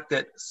the fact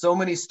that so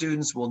many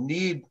students will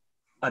need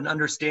an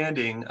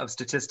understanding of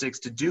statistics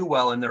to do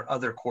well in their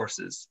other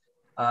courses.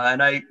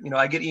 And I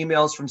get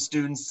emails from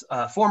students,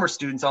 former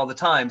students all the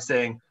time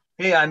saying,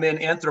 hey, I'm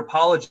in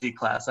anthropology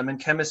class, I'm in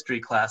chemistry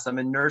class, I'm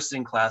in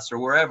nursing class or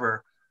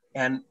wherever.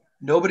 And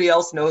nobody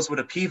else knows what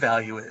a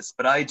p-value is,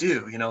 but I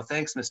do, you know,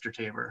 thanks, Mr.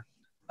 Tabor.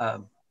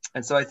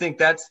 And so I think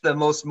that's the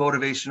most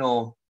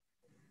motivational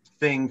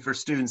thing for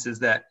students, is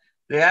that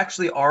they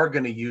actually are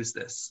going to use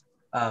this.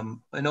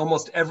 In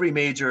almost every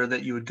major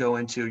that you would go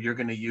into, you're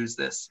going to use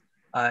this.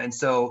 And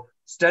so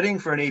studying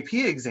for an AP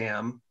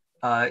exam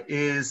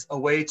is a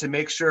way to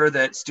make sure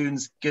that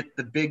students get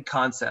the big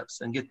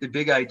concepts and get the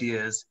big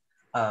ideas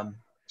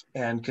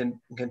and can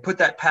put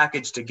that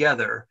package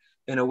together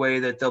in a way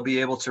that they'll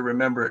be able to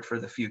remember it for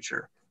the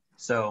future.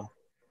 So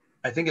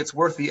I think it's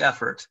worth the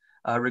effort.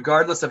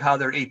 Regardless of how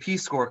their AP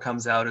score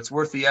comes out, it's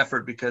worth the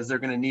effort because they're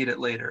going to need it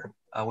later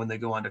when they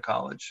go on to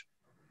college.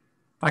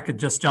 If I could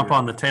just jump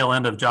on the tail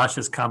end of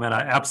Josh's comment,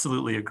 I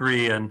absolutely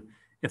agree. And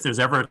if there's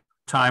ever a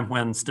time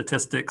when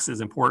statistics is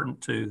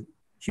important to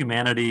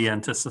humanity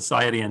and to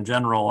society in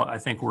general, I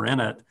think we're in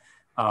it.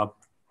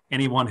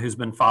 Anyone who's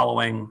been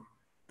following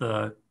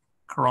the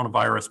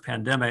coronavirus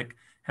pandemic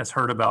has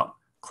heard about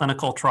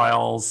clinical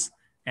trials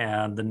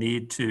and the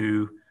need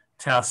to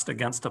test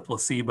against a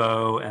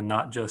placebo and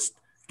not just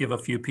give a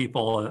few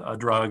people a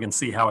drug and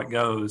see how it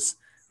goes.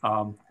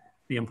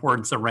 The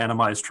importance of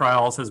randomized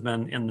trials has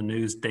been in the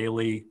news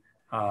daily.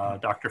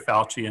 Dr.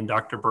 Fauci and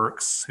Dr.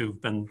 Birx,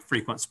 who've been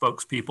frequent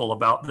spokespeople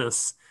about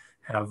this,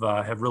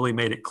 have really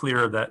made it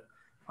clear that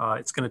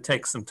it's going to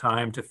take some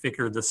time to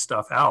figure this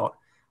stuff out.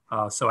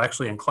 So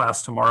actually in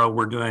class tomorrow,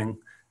 we're doing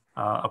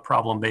a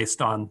problem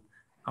based on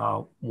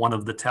one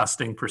of the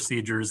testing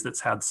procedures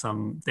that's had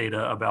some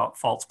data about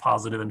false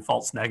positive and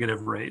false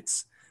negative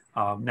rates.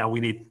 Now we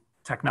need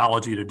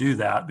technology to do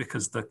that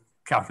because the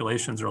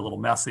calculations are a little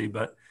messy,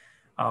 but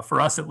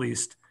for us at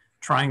least,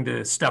 trying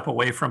to step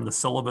away from the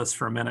syllabus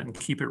for a minute and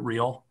keep it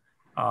real.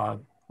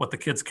 What the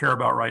kids care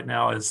about right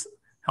now is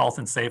health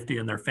and safety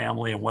in their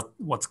family and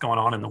what's going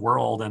on in the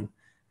world. And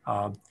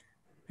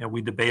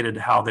we debated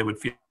how they would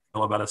feel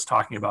about us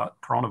talking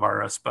about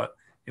coronavirus, but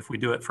if we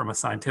do it from a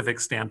scientific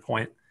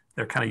standpoint,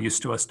 they're kind of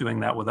used to us doing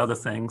that with other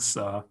things,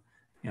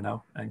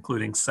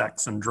 including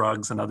sex and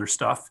drugs and other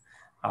stuff.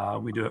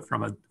 We do it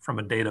from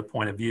a data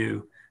point of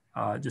view.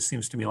 It just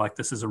seems to me like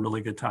this is a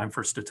really good time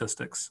for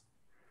statistics.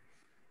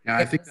 Yeah,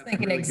 I think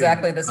thinking really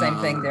exactly the same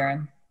thing,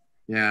 Daren.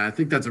 Yeah, I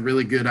think that's a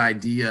really good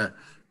idea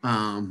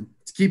to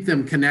keep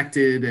them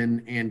connected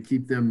and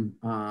keep them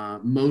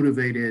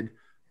motivated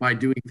by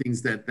doing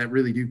things that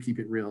really do keep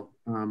it real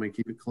and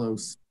keep it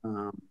close,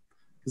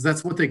 because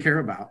that's what they care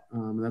about.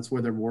 That's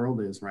where their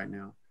world is right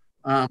now.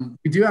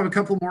 We do have a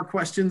couple more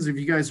questions. If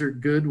you guys are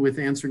good with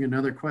answering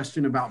another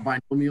question about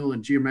binomial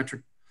and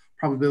geometric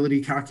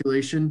probability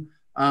calculation.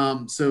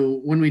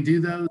 So when we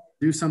do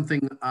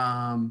something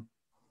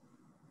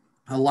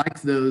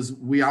like those,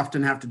 we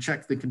often have to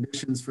check the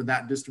conditions for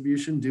that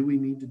distribution. Do we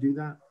need to do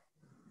that?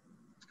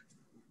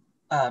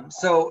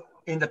 So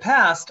in the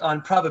past,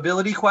 on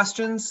probability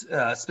questions,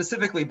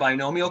 specifically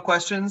binomial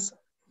questions,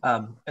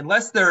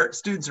 unless their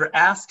students are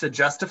asked to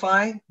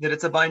justify that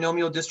it's a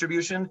binomial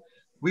distribution,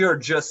 we are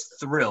just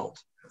thrilled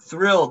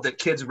that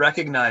kids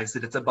recognize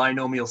that it's a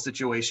binomial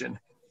situation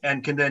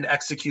and can then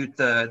execute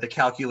the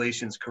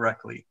calculations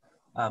correctly.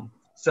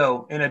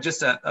 So in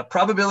just a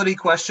probability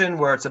question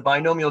where it's a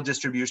binomial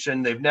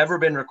distribution, they've never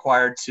been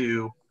required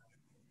to,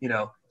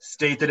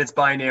 state that it's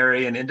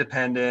binary and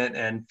independent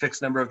and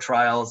fixed number of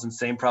trials and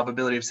same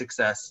probability of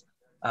success.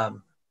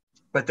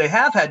 But they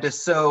have had to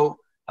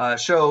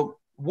show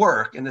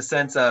work in the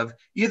sense of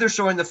either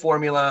showing the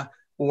formula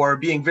or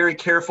being very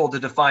careful to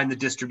define the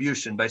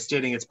distribution by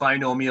stating it's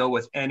binomial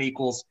with n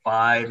equals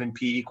 5 and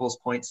p equals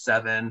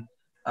 0.7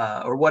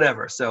 or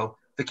whatever. So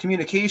the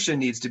communication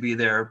needs to be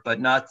there, but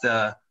not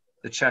the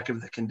check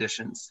of the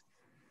conditions.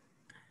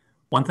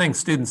 One thing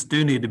students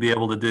do need to be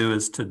able to do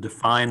is to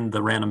define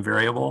the random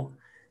variable,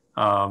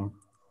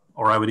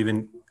 or I would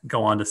even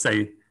go on to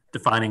say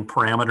defining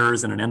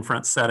parameters in an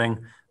inference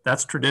setting.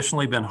 That's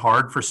traditionally been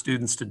hard for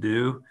students to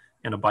do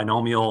in a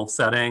binomial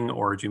setting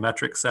or a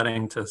geometric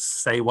setting, to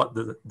say what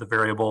the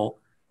variable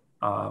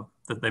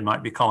that they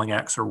might be calling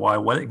X or Y,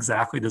 what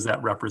exactly does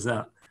that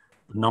represent?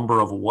 The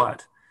number of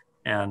what?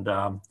 And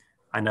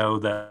I know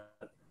that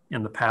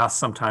in the past,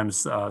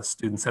 sometimes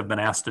students have been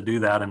asked to do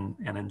that, and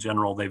in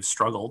general, they've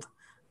struggled.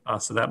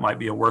 So that might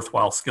be a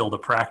worthwhile skill to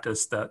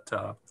practice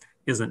that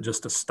isn't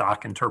just a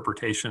stock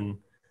interpretation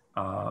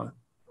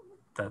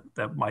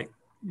that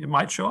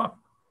might show up.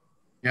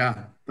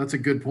 Yeah, that's a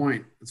good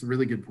point. That's a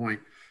really good point.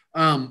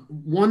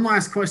 One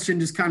last question,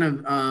 just kind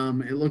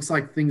of, it looks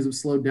like things have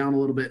slowed down a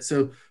little bit.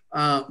 So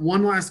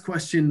one last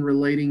question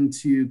relating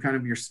to kind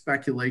of your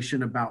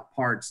speculation about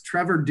parts.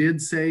 Trevor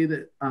did say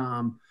that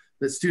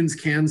that students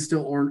can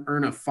still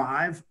earn a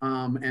 5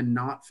 and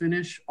not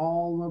finish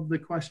all of the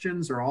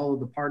questions or all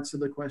of the parts of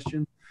the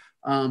question.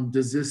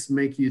 Does this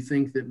make you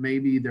think that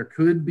maybe there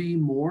could be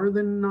more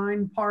than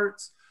 9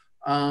 parts?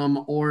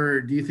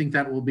 Or do you think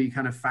that will be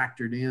kind of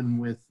factored in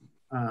with,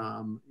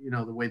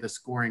 the way the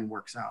scoring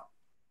works out?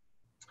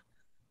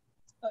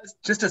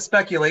 Just a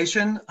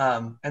speculation,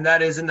 and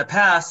that is in the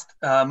past,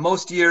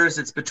 most years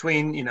it's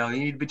between, you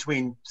need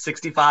between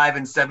 65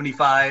 and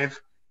 75%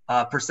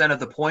 of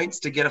the points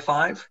to get a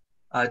 5,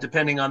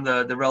 depending on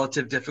the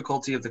relative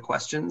difficulty of the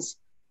questions.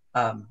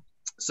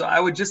 So I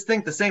would just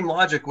think the same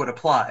logic would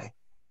apply,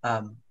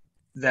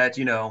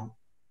 that,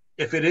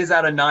 if it is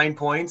out of 9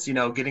 points,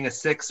 getting a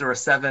 6 or a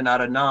 7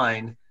 out of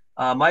 9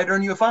 might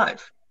earn you a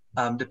 5,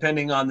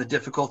 depending on the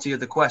difficulty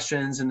of the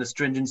questions and the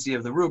stringency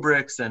of the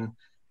rubrics. And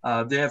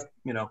they have,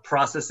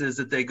 processes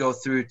that they go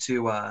through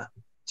to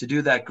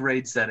do that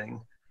grade setting.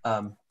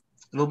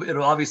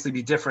 It'll obviously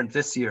be different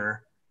this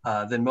year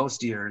than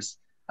most years.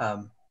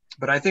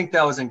 But I think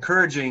that was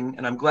encouraging,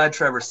 and I'm glad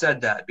Trevor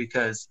said that,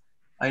 because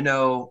I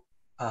know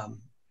at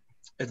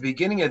the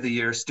beginning of the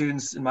year,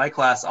 students in my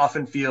class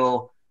often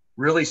feel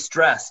really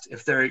stressed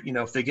if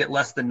if they get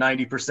less than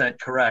 90%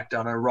 correct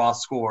on a raw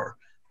score,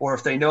 or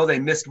if they know they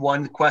missed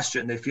one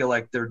question, they feel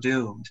like they're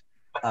doomed.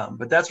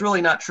 But that's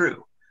really not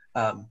true.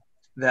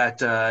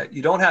 That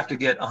you don't have to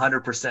get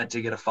 100%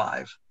 to get a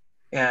 5.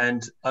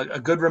 And a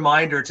good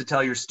reminder to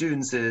tell your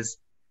students is,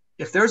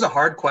 if there's a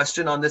hard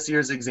question on this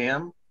year's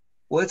exam,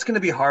 well, it's going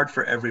to be hard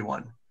for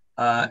everyone.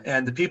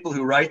 And the people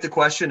who write the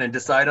question and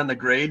decide on the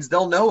grades,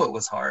 they'll know it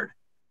was hard.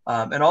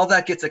 And all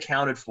that gets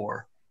accounted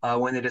for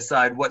when they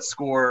decide what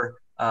score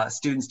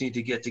students need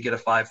to get a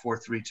 5, 4,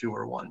 3, 2,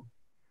 or 1.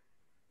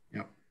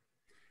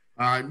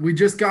 Yep. We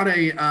just got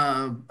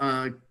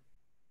a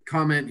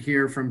comment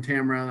here from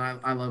Tamara.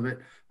 I love it.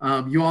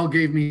 You all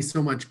gave me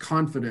so much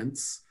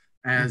confidence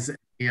as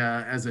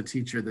a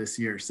teacher this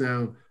year.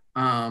 So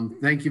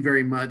thank you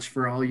very much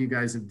for all you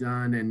guys have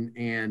done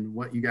and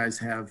what you guys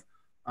have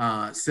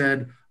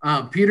said.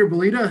 Peter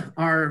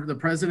Belita, the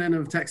president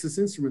of Texas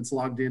Instruments,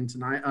 logged in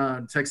tonight.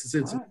 Texas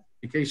Instruments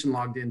Education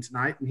logged in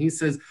tonight, and he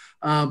says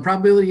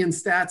probability and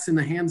stats in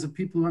the hands of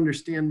people who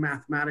understand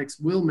mathematics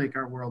will make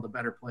our world a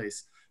better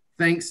place.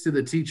 Thanks to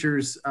the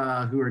teachers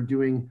who are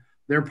doing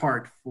their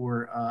part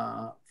for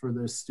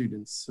the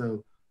students.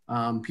 So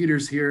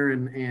Peter's here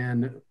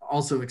and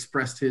also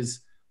expressed his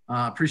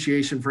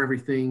appreciation for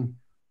everything.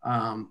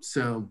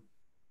 So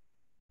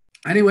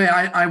anyway,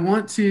 I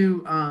want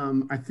to,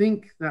 I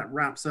think that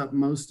wraps up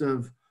most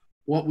of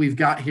what we've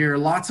got here.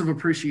 Lots of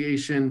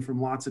appreciation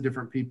from lots of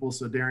different people.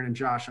 So Daren and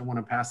Josh, I want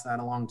to pass that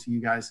along to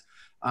you guys.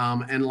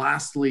 And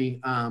lastly,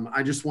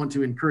 I just want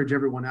to encourage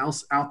everyone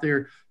else out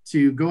there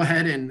to go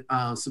ahead and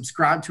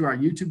subscribe to our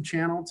YouTube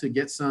channel to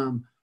get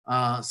some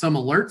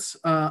alerts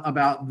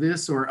about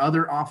this or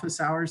other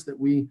office hours that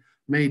we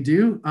may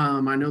do.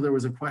 I know there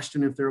was a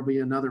question if there will be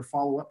another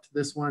follow-up to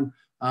this one.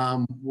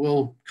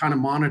 We'll kind of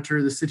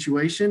monitor the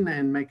situation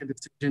and make a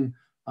decision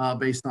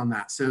based on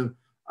that. So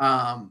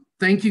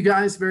thank you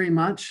guys very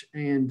much.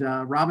 And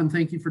Robin,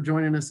 thank you for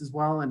joining us as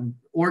well and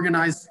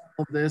organizing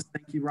all of this.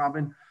 Thank you,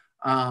 Robin.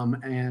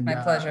 And my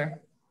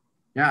pleasure.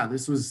 Yeah,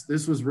 this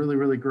was really,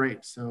 really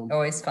great. So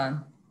always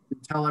fun.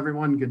 Tell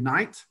everyone good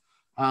night.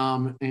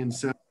 And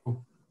so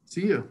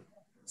see you.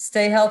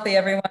 Stay healthy,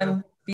 everyone.